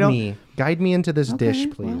right now? Guide me into this dish,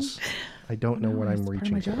 Okay, well, please. I don't know what I'm it's part of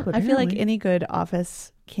reaching my job, for. I feel like apparently. any good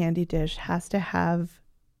office candy dish has to have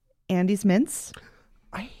Andy's mints.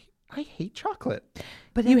 I hate chocolate.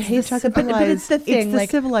 But You it's hate the chocolate, but it's the thing. It's the like,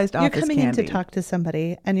 civilized you're office coming candy. in to talk to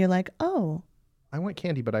somebody and you're like, oh, I want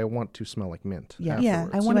candy, but I want to smell like mint. Yeah. Yeah.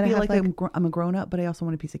 afterwards. I So want to when I be have, like, I'm a grown up, but I also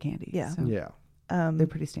want a piece of candy. Yeah. So Yeah. they're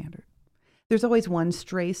pretty standard. There's always one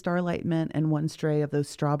stray Starlight Mint and one stray of those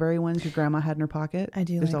strawberry ones your grandma had in her pocket. I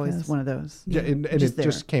do There's like always those. one of those. Yeah, and Just it there.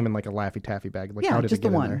 just came in like a Laffy Taffy bag. Like, Yeah, how did just it get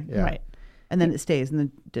the in one. there? Yeah. right. And then it stays in the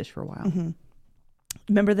dish for a while. Mm-hmm.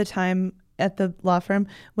 Remember the time at the law firm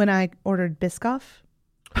when I ordered Biscoff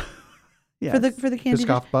Yes. for the candy dish?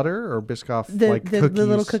 Biscoff butter or Biscoff the like the cookies?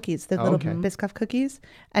 little cookies, the little okay. Biscoff cookies,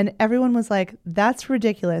 and everyone was like, "That's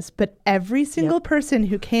ridiculous." But every single person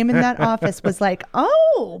who came in that office was like,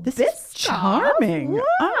 "Oh, This Biscoff, is charming. Wow!"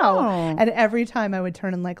 Oh. And every time I would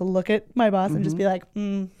turn and like look at my boss and just be like,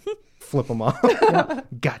 Flip them off.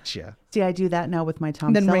 Gotcha. See, I do that now with my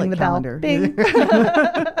Tom then Selleck ring the calendar. bell, Bing.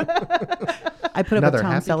 I put up Another a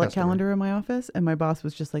Tom happy Selleck customer. calendar in my office, and my boss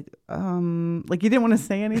was just like he didn't want to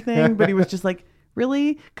say anything, but he was just like,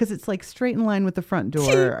 really? Because it's like straight in line with the front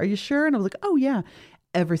door. Are you sure? And I was like, oh yeah.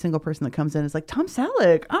 Every single person that comes in is like, Tom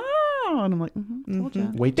Selleck. Oh, and I'm like, told ya.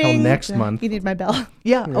 Wait till Bing. next month. You need my bell.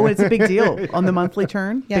 Yeah. Oh, it's a big deal on the monthly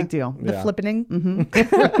turn. Yeah. Big deal. The Yeah. flippening.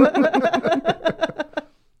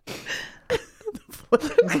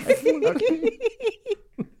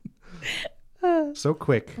 So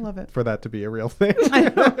quick Love it. for that to be a real thing.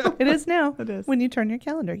 It is now. It is. When you turn your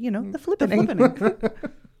calendar, the The flippening.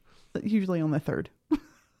 flippening. Usually on the 3rd.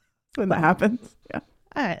 When that happens. Yeah.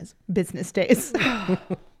 It's business days. Okay.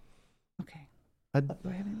 I- Do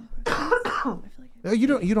I have any more questions? No, you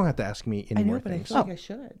don't have to ask me any I know, more but I things. feel like I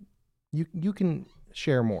should. You can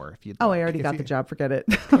share more if you. Oh, I already got the job. Forget it.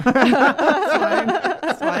 It's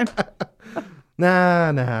fine. Nah,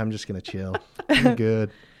 I'm just gonna chill. I'm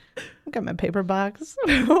good. I've got my paper box.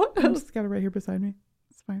 I just got it right here beside me.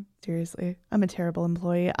 It's fine. Seriously, I'm a terrible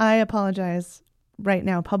employee. I apologize right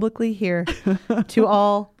now publicly here to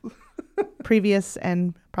all previous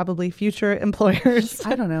and probably future employers.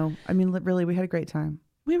 I don't know. I mean, really, we had a great time.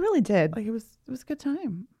 We really did. Like it was a good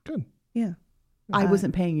time. Good. Yeah. I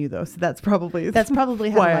wasn't paying you though, so that's probably Had a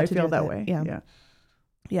why lot I to do feel with that it. way. Yeah. Yeah.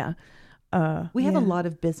 Yeah. We have yeah. a lot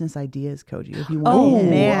of business ideas, Koji. If you want, Oh, in.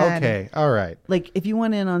 man. Okay. All right. Like if you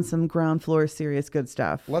want in on some ground floor serious good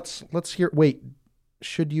stuff, Let's hear. Wait.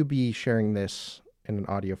 Should you be sharing this in an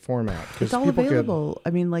audio format? it's all available. I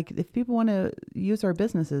mean, like if people want to use our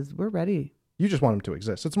businesses, we're ready. You just want them to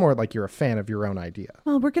exist. It's more like you're a fan of your own idea.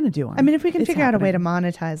 Well, we're gonna do them. I mean, if we can It's figure out a way to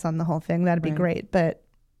happening. monetize on the whole thing, that'd be Right. great. But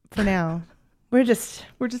for now, we're just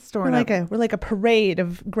we're just we're storing like up. we're like a parade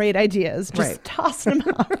of great ideas, just Right. tossing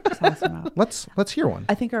them out. Toss them out. Let's hear one.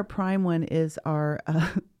 I think our prime one is our.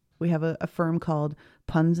 We have a firm called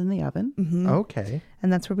Puns in the Oven. Mm-hmm. Okay.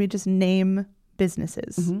 And that's where we just name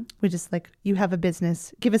businesses. Mm-hmm. We just like, you have a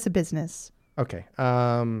business, give us a business. Okay.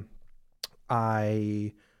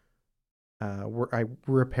 I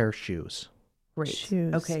repair shoes. Great.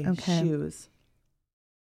 Shoes. Okay. Okay. Shoes.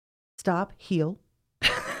 Stop. Heel.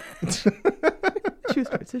 Shoe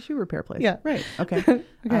store. It's a shoe repair place. Yeah. Right. Okay.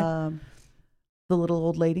 Okay. The little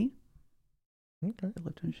old lady. Okay. that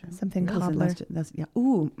lived in a shoe. Something Listen, cobbler. That's yeah.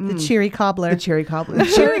 Ooh. The cheery cobbler. The cherry cobbler. The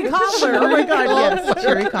cherry cobbler. Oh my God. Yes.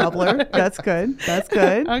 Cherry cobbler. That's good. That's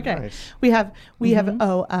good. Okay. Nice. We have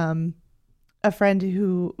Mm-hmm. a friend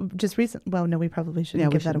who just recently, well, no, we probably shouldn't Yeah,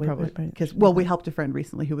 we give that should away. probably because we helped a friend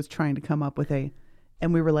recently who was trying to come up with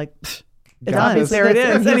and we were like, "Pfft, it's Got obvious this. there it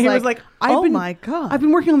This. is, and he was like, oh my God. I've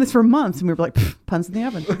been working on this for months, and we were like, "Pfft, puns in the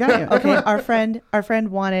oven, we got you." Okay. Our friend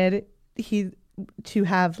wanted, to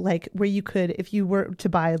have like where you could, if you were to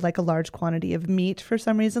buy like a large quantity of meat for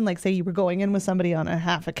some reason, like say you were going in with somebody on a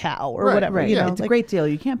half a cow or Right, whatever, right, you yeah. know, It's a like, great deal.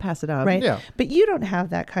 You can't pass it up. right? Yeah. But you don't have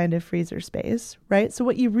that kind of freezer space, right? So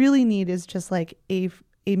what you really need is just like a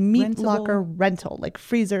meat Rentable. locker rental, like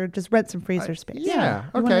freezer, just rent some freezer space. Yeah.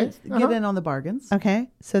 You Okay. wanna get in on the bargains. Okay.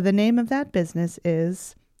 So the name of that business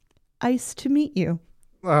is Ice to Meet You.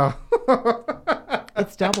 Oh.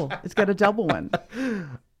 It's double. It's got a double one.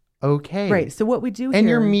 Okay. Right. So what we do And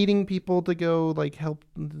here, you're meeting people to go like help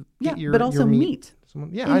yeah, get your but also your meat.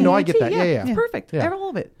 Someone, yeah, I know. I get that. Yeah. It's perfect. Yeah. All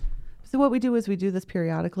of it. So what we do is we do this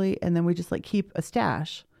periodically, and then we just like keep a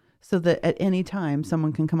stash so that at any time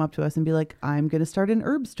someone can come up to us and be like, "I'm going to start an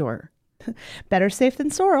herb store." Better safe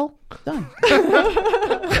than sorrel. Done.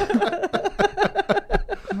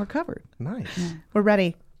 And we're covered. Nice. We're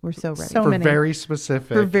ready. We're so ready So For many. very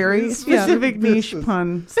specific. for very specific niche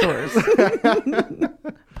pun stores.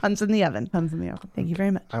 Puns in the oven. Puns in the oven. Thank you very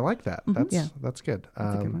much. I like that. Yeah. That's good.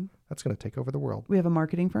 That's a good one. That's going to take over the world. We have a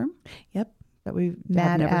marketing firm Yep. that we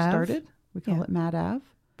Mad have never Ave. started. We call Yeah. it Mad Ave.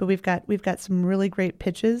 But we've got some really great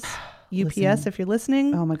pitches. UPS, Listen. if you're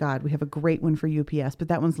listening. Oh my God, we have a great one for UPS, but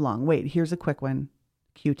that one's long. Wait, here's a quick one.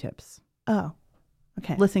 Q-tips. Oh,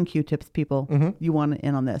 okay. Listen, Q-tips people, Mhm. you want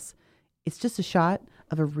in on this. It's just a shot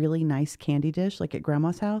of a really nice candy dish, like at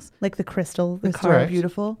grandma's house. Like the crystal, the It's so card. right.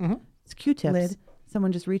 beautiful. Mhm. It's Q-tips. Lid.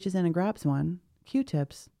 Someone just reaches in and grabs one.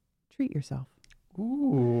 Q-tips. Treat yourself.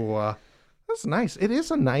 Ooh, that's nice. It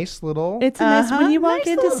is a nice little. It's a nice when you walk Nice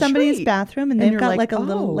into little somebody's treat. bathroom and And they've you're got like, like a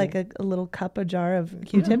little oh. like a little cup, a jar of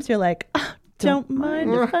Q-tips. You're like, "Ah, don't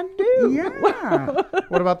mind if I do. Yeah.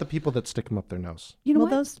 What about the people that stick them up their nose? You know Well,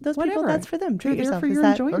 what? those people, Whatever. that's for them. Treat They're there yourself. for Is your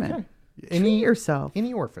that enjoyment. Okay. Treat yourself.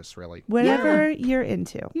 Any orifice, really. whatever you're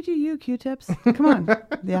into? You do you, Q-tips. Come on.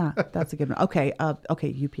 Yeah, that's a good one. Okay, okay,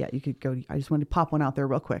 UPS. You could go. I just wanted to pop one out there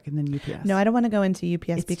real quick, and then UPS. No, I don't want to go into UPS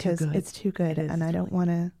It's too because good. it's too good, It is. and I don't want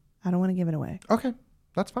to. I don't want to give it away. Okay,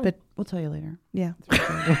 that's fine. But- We'll tell you later. Yeah.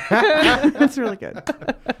 It's really good.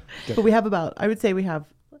 But we have about, I would say we have,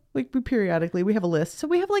 like we periodically, we have a list. So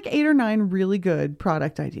we have like 8 or 9 really good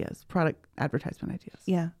product ideas, product advertisement ideas.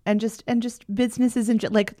 Yeah, and just businesses and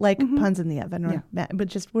like puns in the oven, or but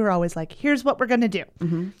just we're always like, here's what we're gonna do.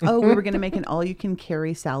 Oh, we were going to make an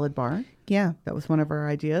all-you-can-carry salad bar. Yeah, That was one of our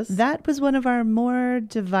ideas. that was one of our more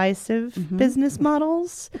divisive business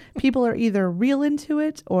models. People are either real into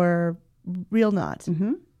it or real not.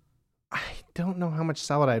 Mm-hmm. I don't know how much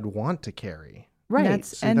salad I'd want to carry. Right.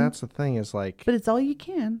 That's- See, And- that's the thing is like. But it's all you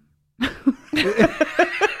can.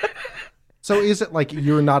 So is it like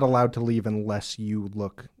you're not allowed to leave unless you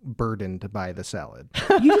look burdened by the salad?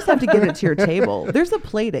 You just have to get it to your table. There's a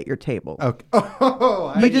plate at your table. Okay.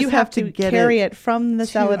 Oh, But just you have have to to get carry it from the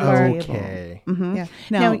salad the bar. table. okay. Mhm. Yeah.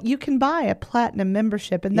 Now- Now, you can buy a platinum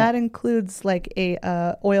membership, and that includes like a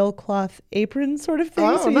oilcloth apron sort of thing.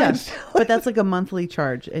 Oh, so you nice. can- But that's like a monthly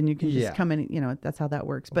charge, and you can just Yeah. come in. You know, that's how that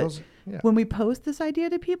works. But Those- yeah. when we post this idea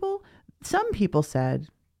to people, some people said,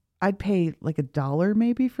 "I'd pay like $1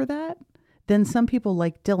 maybe for that." Then some people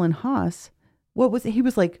like Dylan Haas, what was it? He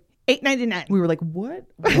was like, $8.99. we were like, "What?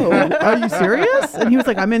 Whoa, are you serious?" And he was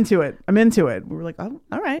like, "I'm into it. I'm into it." We were like, "Oh,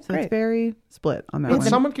 All right, so great. it's very split on that But one."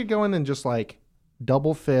 someone could go in and just like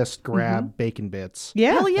double fist grab bacon bits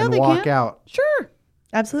Yeah, Hell yeah, and they walk can. out. Sure,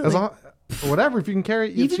 absolutely. As long, whatever, if you can carry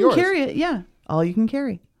it, you it's can yours. carry it. Yeah, all you can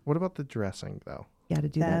carry. What about the dressing though? You got to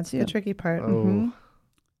do That's that too. the tricky part. Oh.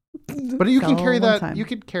 But you can All carry one that. time. You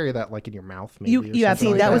could carry that like in your mouth, maybe. You or absolutely- something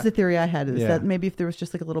like that that. was the theory I had. Is Yeah. that maybe if there was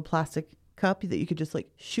just like a little plastic cup that you could just like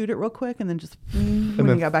shoot it real quick and then just when then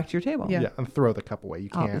you got back to your table. Yeah. Yeah, and throw the cup away. You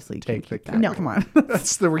can't Obviously, you take can't the keep cup. that. No. Come on.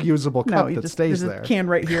 That's the reusable cup you that just, stays there's there. a can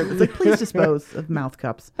right here that's like, please dispose of mouth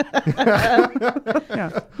cups.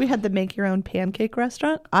 Yeah. We had the make your own pancake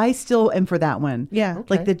restaurant. I still am for that one. Yeah. Okay.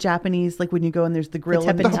 Like the Japanese, like when you go and there's the grill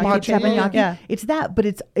and teppanyaki. teppanyaki. Yeah. It's that, but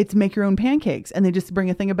it's make your own pancakes, and they just bring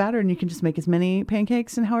a thing of batter, and you can just make as many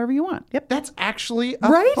pancakes and however you want. Yep. That's actually a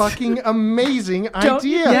Right? fucking amazing Don't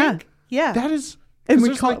you idea. Yeah. Yeah. That is. And 'cause we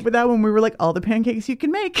there's call like, it with that one. We were like, all the pancakes you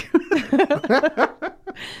can make.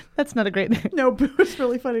 That's not a great name. No, but it was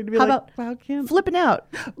really funny to be How like, about wow, can Flipping out.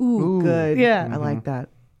 Ooh, good. Yeah. I like that.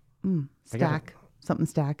 I gotta- Stack. Something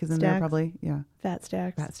stack is in there Stacks. probably. Yeah. Fat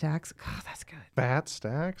stacks. Fat stacks. Oh, that's good. fat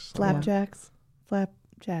stacks. Flapjacks.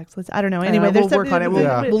 Flapjacks. I don't know. I Anyway, know, there's we'll work on it. We'll,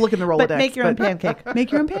 Yeah. we'll look in the Rolodex. But make your own pancake.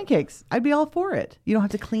 Make your own pancakes. I'd be all for it. You don't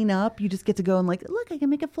have to clean up. You just get to go and like, look, I can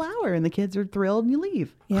make a flower, and the kids are thrilled, and you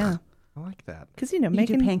leave. Yeah. I like that. Because, you know, You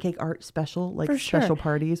making. do pancake art special, like For special sure.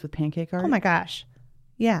 parties with pancake art. Oh my gosh.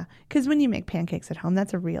 Yeah. Because when you make pancakes at home,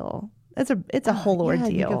 it's a whole Yeah,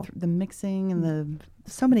 you go ordeal. through the mixing and the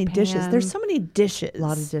So many dishes. There's pan. so many dishes.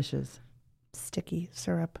 lot of dishes. sticky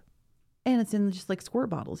syrup. And it's in just like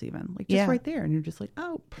squirt bottles, even like just Yeah. right there, and you're just like,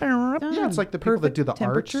 oh, Yeah, it's like the people that do the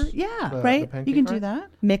temperature. arts. Yeah, the Right? you pancake can do art.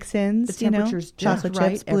 that. Mix-ins, The temperature's just chocolate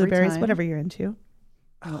right chips, every blueberries, time. whatever you're into.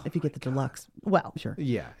 Well, if you get the deluxe, Well, sure.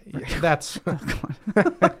 Yeah, that's That's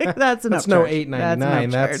enough. that's no charge.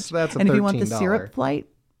 $8.99. That's That's a and if you want the $13. syrup flight,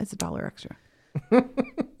 it's $1 extra.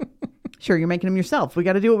 Sure, you're making them yourself. We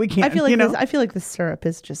got to do what we can. I feel like you know? I feel like the syrup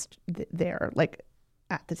is just there, like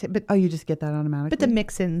at the table. Oh, you just get that automatically. But the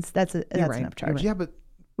mix-ins, that's right, an you're upcharge. right. Yeah, but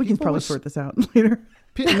we can people probably with- sort this out later.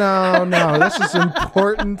 No, this is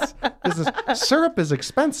important. Syrup is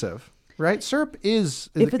expensive, right? Syrup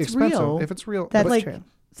is If it's expensive. real, If it's real, That's but- like, true.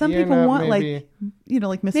 Some Yeah, people no, want maybe-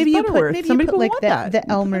 like Mrs. Maybe you Butterworth. put Some people like want the that. You put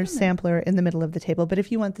Elmer's that in there. sampler in the middle of the table. But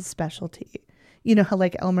if you want the specialty, you know how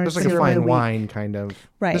like Elmer's there's like a syrup fine of the week- wine kind of.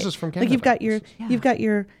 right? This is from Canada. Like you've got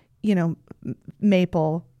your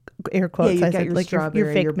maple air quotes. you've I got said your like your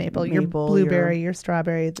strawberry, fake your maple, your maple, blueberry, your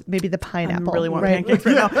strawberry, maybe the I pineapple. really want right? pancakes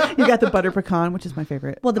right now. You got the butter pecan, which is my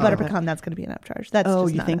favorite. Well, the butter pecan, that's going to be an upcharge. That's Oh,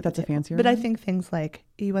 just you not think at the that's a table. fancier But I one? think things like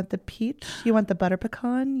you want the peach, you want the butter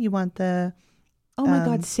pecan, you want the Oh my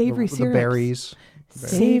God, savory the syrups. berries.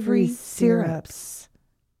 Savory syrups.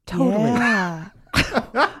 Totally. Yeah.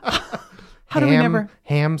 How do we never?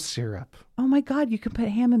 ham syrup? Oh my God, you can put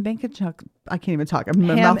ham and bacon chunks. I can't even talk.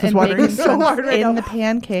 My Ham mouth is and watering bacon so chunks hard right in now. the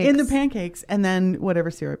pancakes. In the pancakes, and then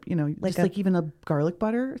whatever syrup, Like just like even a garlic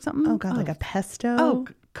butter or something. Oh God, like a pesto. Oh,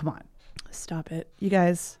 come on. Stop it, you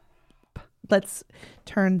guys. Let's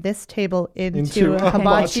turn this table into Into a a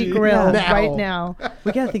hibachi hibachi grill now. right now.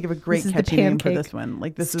 We got to think of a great This is the catchy name for pancake this one.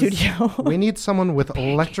 Like this is Studio. We need someone with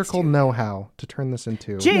electrical know-how to turn this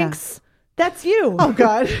into. Jinx, that's you. Oh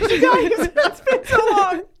God, you guys, it's been so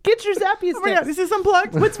long. Get your zappy Oh my God, sticks. is this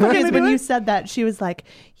unplugged? What's Because when doing? you said that, she was like,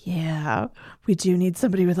 "Yeah, we do need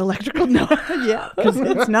somebody with electrical know-how." Yeah, because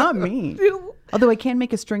it's not me. Although I can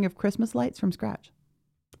make a string of Christmas lights from scratch.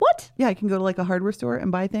 What? Yeah, I can go to like a hardware store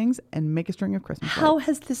and buy things and make a string of Christmas How lights.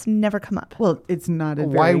 has this never come up? Well, it's not a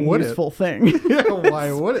Why very would it? useful thing.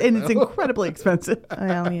 Why would it? And it's though? incredibly expensive.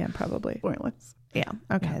 Oh yeah, probably. Pointless. Yeah.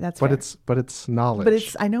 Okay, that's But fair. it's knowledge. But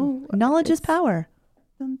it's, I know. Knowledge is power,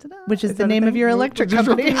 Dun, ta-da. which is the that a name of thing? your electric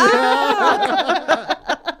company.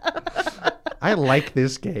 I like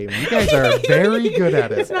this game. You guys are very good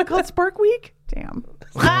at It's it. not called Spark Week? Damn.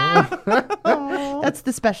 That's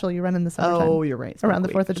the special you run in the summertime. Oh, you're right. Spark Around the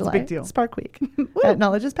Week. 4th of It's July. a big deal. Spark Week.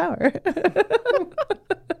 Knowledge is power.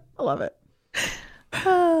 I love it.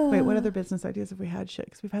 Wait, what other business ideas have we had? Shit,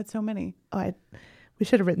 because we've had so many. We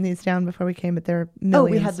should have written these down before we came, but there are Oh,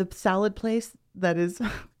 millions. we had the salad place that is.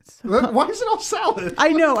 Why is it all salad? I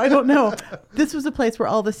know. I don't know. This was a place where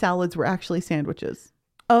all the salads were actually sandwiches.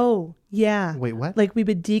 Oh, yeah. Wait, what? Like we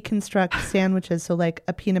would deconstruct sandwiches. So like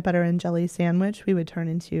a peanut butter and jelly sandwich, we would turn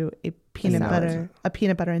into a peanut salad.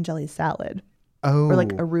 butter and jelly salad. Oh, Or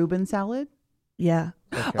like a Reuben salad. Yeah.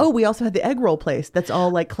 okay. Oh, we also had the egg roll place. That's all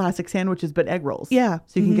like classic sandwiches, but egg rolls. Yeah.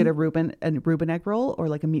 So you can get a Reuben egg roll or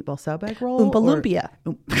like a meatball sub egg roll. Oompa or- Lumpia.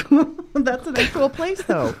 That's an actual place,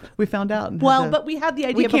 though. We found out. and had Well, to- but we had the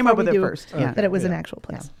idea we came before up with we it knew first. Okay. Yeah. that it was an Yeah. actual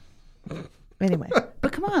place. Anyway.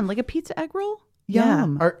 But come on, like a pizza egg roll. Yeah.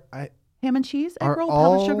 Yum. Ham and cheese egg Are roll, powdered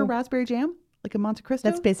all- sugar, raspberry jam, like a Monte Cristo.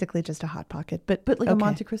 That's basically just a hot pocket. But But like a okay.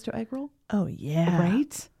 Monte Cristo egg roll, Oh, yeah.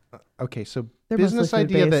 right? Okay, so They're business mostly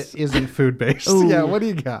idea food-based. that isn't food based. Ooh. Yeah, what do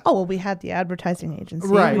you got? Oh, well, we had the advertising agency.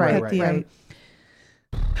 Right, We right, put right,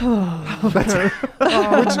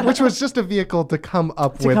 the, which was just a vehicle to come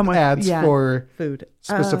up with come with- ads yeah. for Food.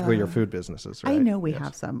 specifically your food businesses. Right? I know we Yes.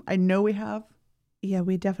 have some. I know we have. Yeah,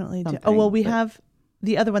 we definitely do. Something, Oh, well, we but- have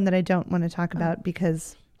the other one that I don't want to talk about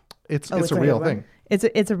because It's Oh, it's it's a a real real one. thing.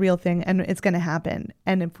 it's a real thing and it's going to happen.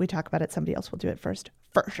 And if we talk about it, somebody else will do it first,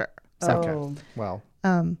 for sure. So, Okay. Well,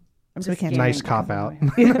 I'm so we just can't. scanning nice because cop I out.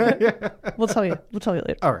 know We'll tell you. We'll tell you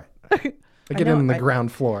later. All right. I get know, it on the I-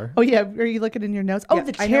 ground floor. Oh yeah, are you looking in your notes? Oh, Yeah,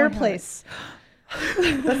 the I know I chair have it. place.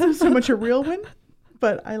 That's not so much a real one,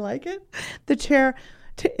 but I like it. The chair.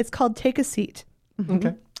 It's called Take a Seat,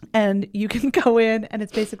 Okay. and you can go in, and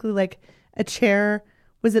it's basically like a chair.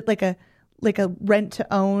 Was it like a rent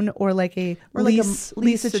to own or like a Or lease, like a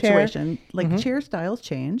lease a chair? situation. Like chair styles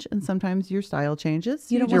change, and sometimes your style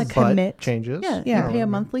changes. You don't just- wanna Your butt commit. changes. Yeah, Yeah. you pay a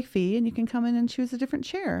monthly fee, and you can come in and choose a different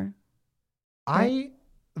chair.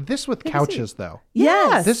 This with Take a seat. couches though.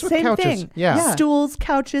 Yes, This with same couches, thing. yeah. Stools,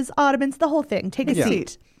 couches, ottomans, the whole thing. Take a Yeah.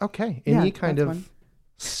 seat. Okay. Yeah, Any kind that's of one.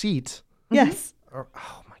 seat. Yes. Or,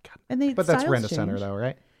 oh my god. And they But that's styles rent a center change. though,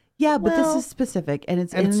 right? Yeah, but Well- this is specific, and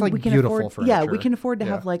it's like we can beautiful afford, Yeah, we furniture. can afford to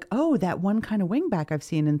Yeah. have like, oh, that one kind of wingback I've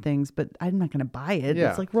seen in things, but I'm not going to buy it.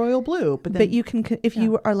 Yeah. It's like royal blue, but then But you can, if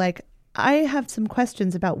you are like, I have some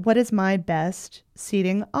questions about what is my best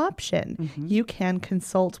seating option. Mm-hmm. You can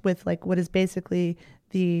consult with like what is basically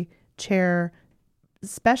the chair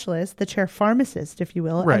specialist, the chair pharmacist, if you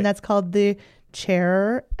will, Right. and that's called the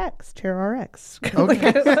Chair RX.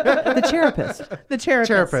 Okay. The therapist. The chair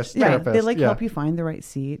Therapist. Yeah, Therapist. they like yeah. help you find the right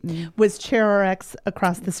seat. And was Chair RX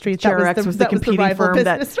across the street. Chair X was the competing rival firm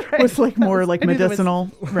business, that right? was like more like I knew there was- medicinal.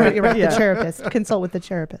 Right, you're right. Yeah. The therapist. Consult with the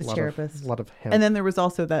therapist. Therapist. A lot of hemp. And then there was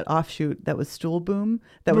also that offshoot that was Stool Boom.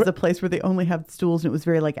 That was a place where they only have stools, and it was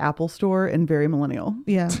very like Apple Store and very millennial.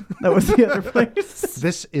 Yeah. That was the other place.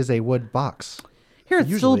 This is a wood box. Here at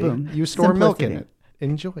Stool Usually, Boom, you store milk in simplicity. it.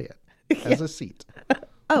 Enjoy it as a seat.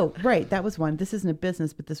 Oh, right. That was one. This isn't a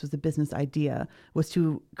business, but this was a business idea, was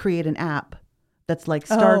to create an app that's like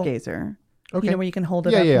Stargazer Okay. You know, where you can hold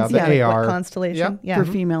it Yeah, up yeah, and see the like, AR. what constellation. Yep. Yeah. for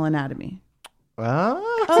female anatomy. Ah,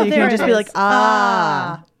 So you there can it just be is. like,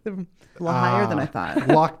 a little Ah. higher than I thought.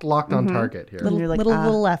 locked on target here. Little, you're like,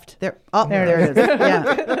 little left. There, oh, There there, it it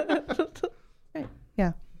is.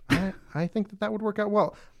 Yeah. Yeah. I think that would work out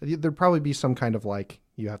well. There'd probably be some kind of like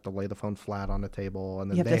you have to lay the phone flat on a table,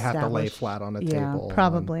 and then You have they to have to lay establish- flat on a yeah, table. and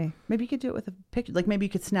Probably. Maybe you could do it with a picture. Like maybe you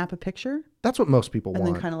could snap a picture that's what most people and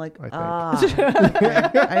want. then kind of like, I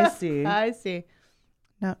think. I see. I see.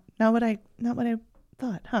 No, not what I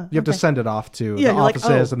thought, huh? You have to Okay. send it off to Yeah, the you're like,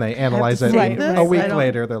 offices, oh, and they to analyze it. save And this? a week I don't-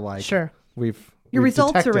 later, they're like, Sure. we've Your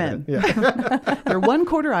results are detected in. it." Yeah. They're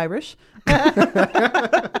 1/4 Irish.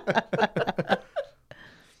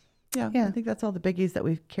 Yeah, Yeah. I think that's all the biggies that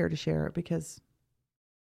we care to share because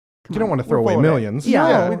come You don't on, want to throw we're away full of it. millions.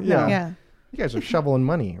 Yeah, No, yeah. yeah. You guys are shoveling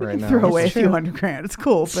money We right can now. throw away a It's few true. $100,000. It's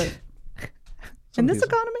cool, but In Some this of these-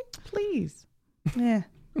 economy? please, Yeah.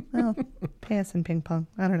 Well, pay us in ping pong.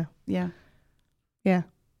 I don't know. yeah. Yeah.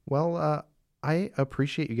 Well, I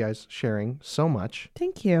appreciate you guys sharing so much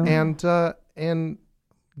Thank you. and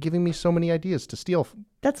giving me so many ideas to steal.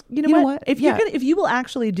 That's you know, You know what? what? If Yeah. if you will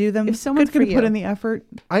actually do them, If someone's good for going to put you. in the effort,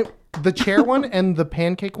 The chair one and the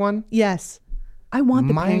pancake one. yes, I want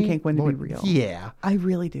the my pancake one to Lord, be real. Yeah, I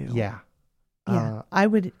really do. yeah. yeah, I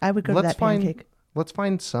would go to let's that find pancake. let's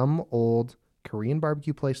find some old Korean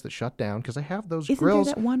barbecue place that shut down because I have those Isn't grills.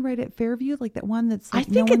 there that one right at Fairview, like that one that's I like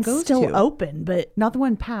think no one it's goes still to? open, but Not the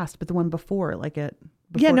one past, but the one before, like at.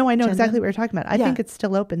 yeah, before no, I know Chendon? exactly what you're talking about. I Yeah. think it's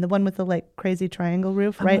still open. The one with the like crazy triangle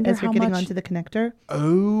roof, I right wonder as you're how getting much- onto the connector.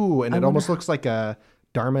 Oh, and I it almost wonder- looks like a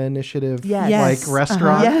Dharma Initiative Yes. Yes. like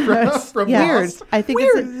restaurant Yes. from Yeah. Lost. I think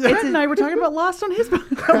Weird. it's Brett and I were talking about Lost on his.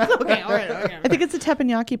 Okay, all right. I think it's a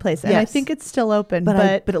teppanyaki place, and I Yes. think it's still open.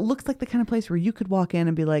 But But it looks like the kind of place where you could walk in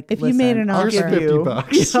and be like, If you made an I'll offer- give Here's you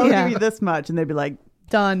 $50. I'll Yeah. give you this much, and they'd be like,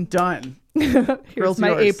 done. done. Here's Girl's my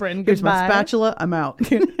yours. apron. Here's my Goodbye. spatula. I'm out.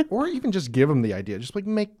 Or even just give them the idea. Just like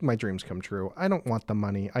make my dreams come true. I don't want the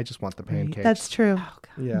money. I just want the pancakes. That's true.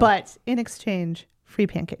 yeah. But in exchange, free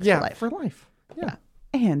pancakes yeah, for life. for life. Yeah.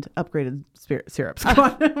 And upgraded syrups. Come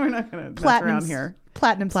on, we're not going to mess around here.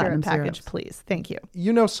 Platinum Platinum syrup package, syrups. please. Thank you.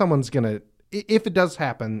 You know someone's gonna if it does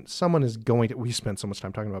happen, someone is going to we spent so much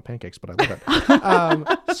time talking about pancakes, but I love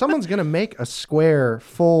it. Someone's gonna make a square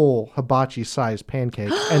full hibachi sized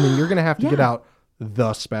pancake, and then you're gonna have to get out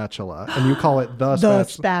the spatula, and you call it the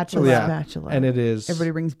spatula. Yeah. Spatula. And it is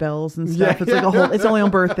Everybody rings bells and Yeah. stuff. It's like a whole. It's only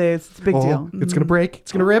on birthdays. It's a big deal. It's gonna break.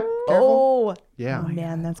 It's gonna rip. Careful. Oh, Yeah.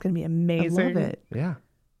 man, that's going to be I amazing. love it. Yeah.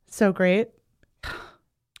 So great.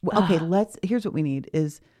 Well, okay, here's what we need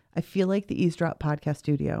is I feel like the Eavesdrop podcast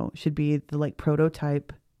studio should be the like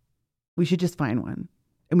prototype. We should just find one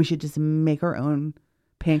and we should just make our own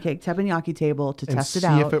pancake teppanyaki table to And test see it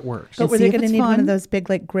out. if it works. But And were see they if going to it's need one fun. of those big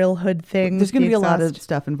like grill hood things? There's going to the be a lot of exhaust?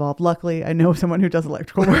 stuff involved. Luckily, I know someone who does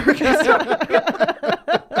electrical work.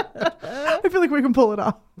 I feel like we can pull it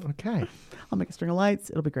off. Okay. I'll make a string of lights.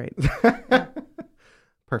 It'll be great.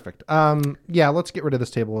 Perfect. Yeah, let's get rid of this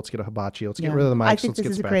table. Let's get a hibachi. Let's get Yeah. rid of the mics. I think Let's this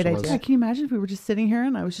get is a great spatulas. idea. Yeah, can you imagine if we were just sitting here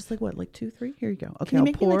and I was just like, what, like 2, 3? Here you go. Okay, Can you I'll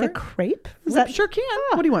make me pour. like a crepe? Is Well, that sure can.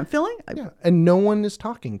 What do you want? Filling? Yeah, and no one is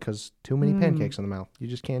talking because too many pancakes in the mouth. You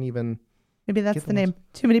just can't even. maybe that's Get the the name?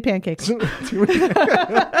 Too many pancakes. Too many-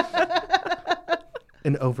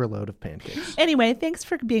 An overload of pancakes. Anyway, thanks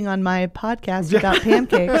for being on my podcast about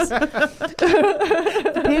pancakes.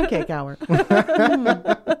 Pancake hour.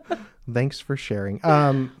 Thanks for sharing.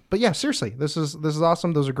 But yeah, seriously, this is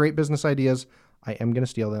awesome. Those are great business ideas. I am going to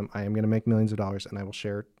steal them. I am going to make millions of dollars, and I will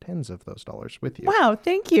share tens of those dollars with you. Wow,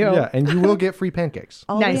 thank you. Yeah, and you will get free pancakes.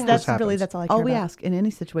 All we Nice. ask- That's happens. really that's all I care All we about. ask in any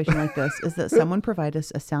situation like this is that someone provide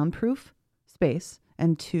us a soundproof space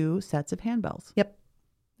and 2 sets of handbells. Yep,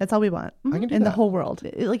 that's all we want I can do in that. the whole world.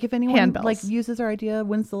 Like if anyone Handbells. like uses our idea,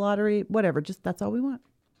 wins the lottery, whatever, just that's all we want.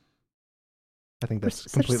 I think that's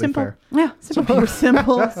such completely simple- fair. Yeah,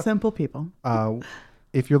 we're simple people.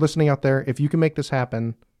 If you're listening out there, if you can make this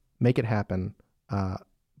happen, make it happen.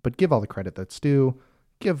 But give all the credit that's due.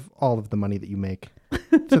 Give all of the money that you make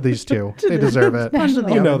to these two. They deserve it.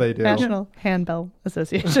 National- You know they do. National Handbell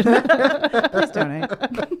Association. Please donate.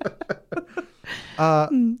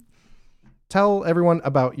 Tell everyone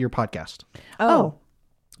about your podcast. Oh,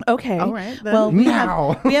 okay. All right, then. Well,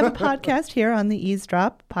 Now. we have a podcast here on the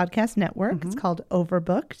Eavesdrop Podcast Network. Mm-hmm. It's called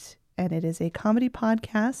Overbooked, and it is a comedy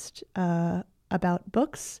podcast about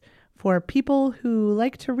books for people who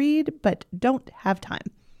like to read but don't have time.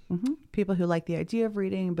 People who like the idea of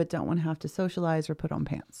reading but don't want to have to socialize or put on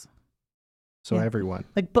pants. So Yeah. everyone.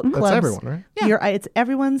 Like book That's clubs. everyone, right? Yeah. It's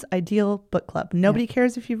everyone's ideal book club. Nobody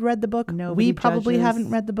cares if you've read the book. Nobody we probably judges. haven't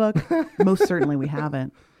read the book. Most certainly we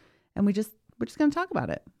haven't. And we're just going to talk about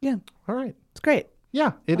it. Yeah, All right. it's great.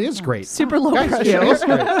 Yeah, it is great. Super low Guys, pressure. it is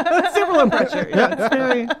great. Super low pressure. Yeah, it's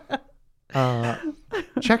very...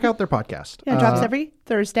 Check out their podcast. Yeah, it drops every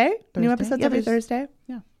Thursday. New Thursday? episodes Yeah, every there's- Thursday.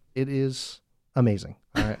 It is amazing.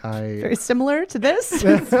 Very similar to this.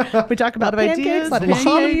 We talk about of pancakes, ideas, a lot of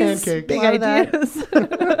pancakes, cheese, big a lot of that. ideas.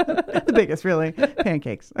 the biggest, really.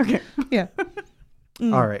 Pancakes. Okay. Yeah.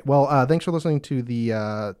 All right. Well, thanks for listening to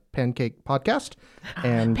the Pancake Podcast.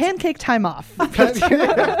 And Pancake time off.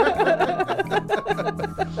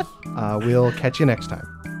 we'll catch you next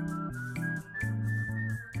time.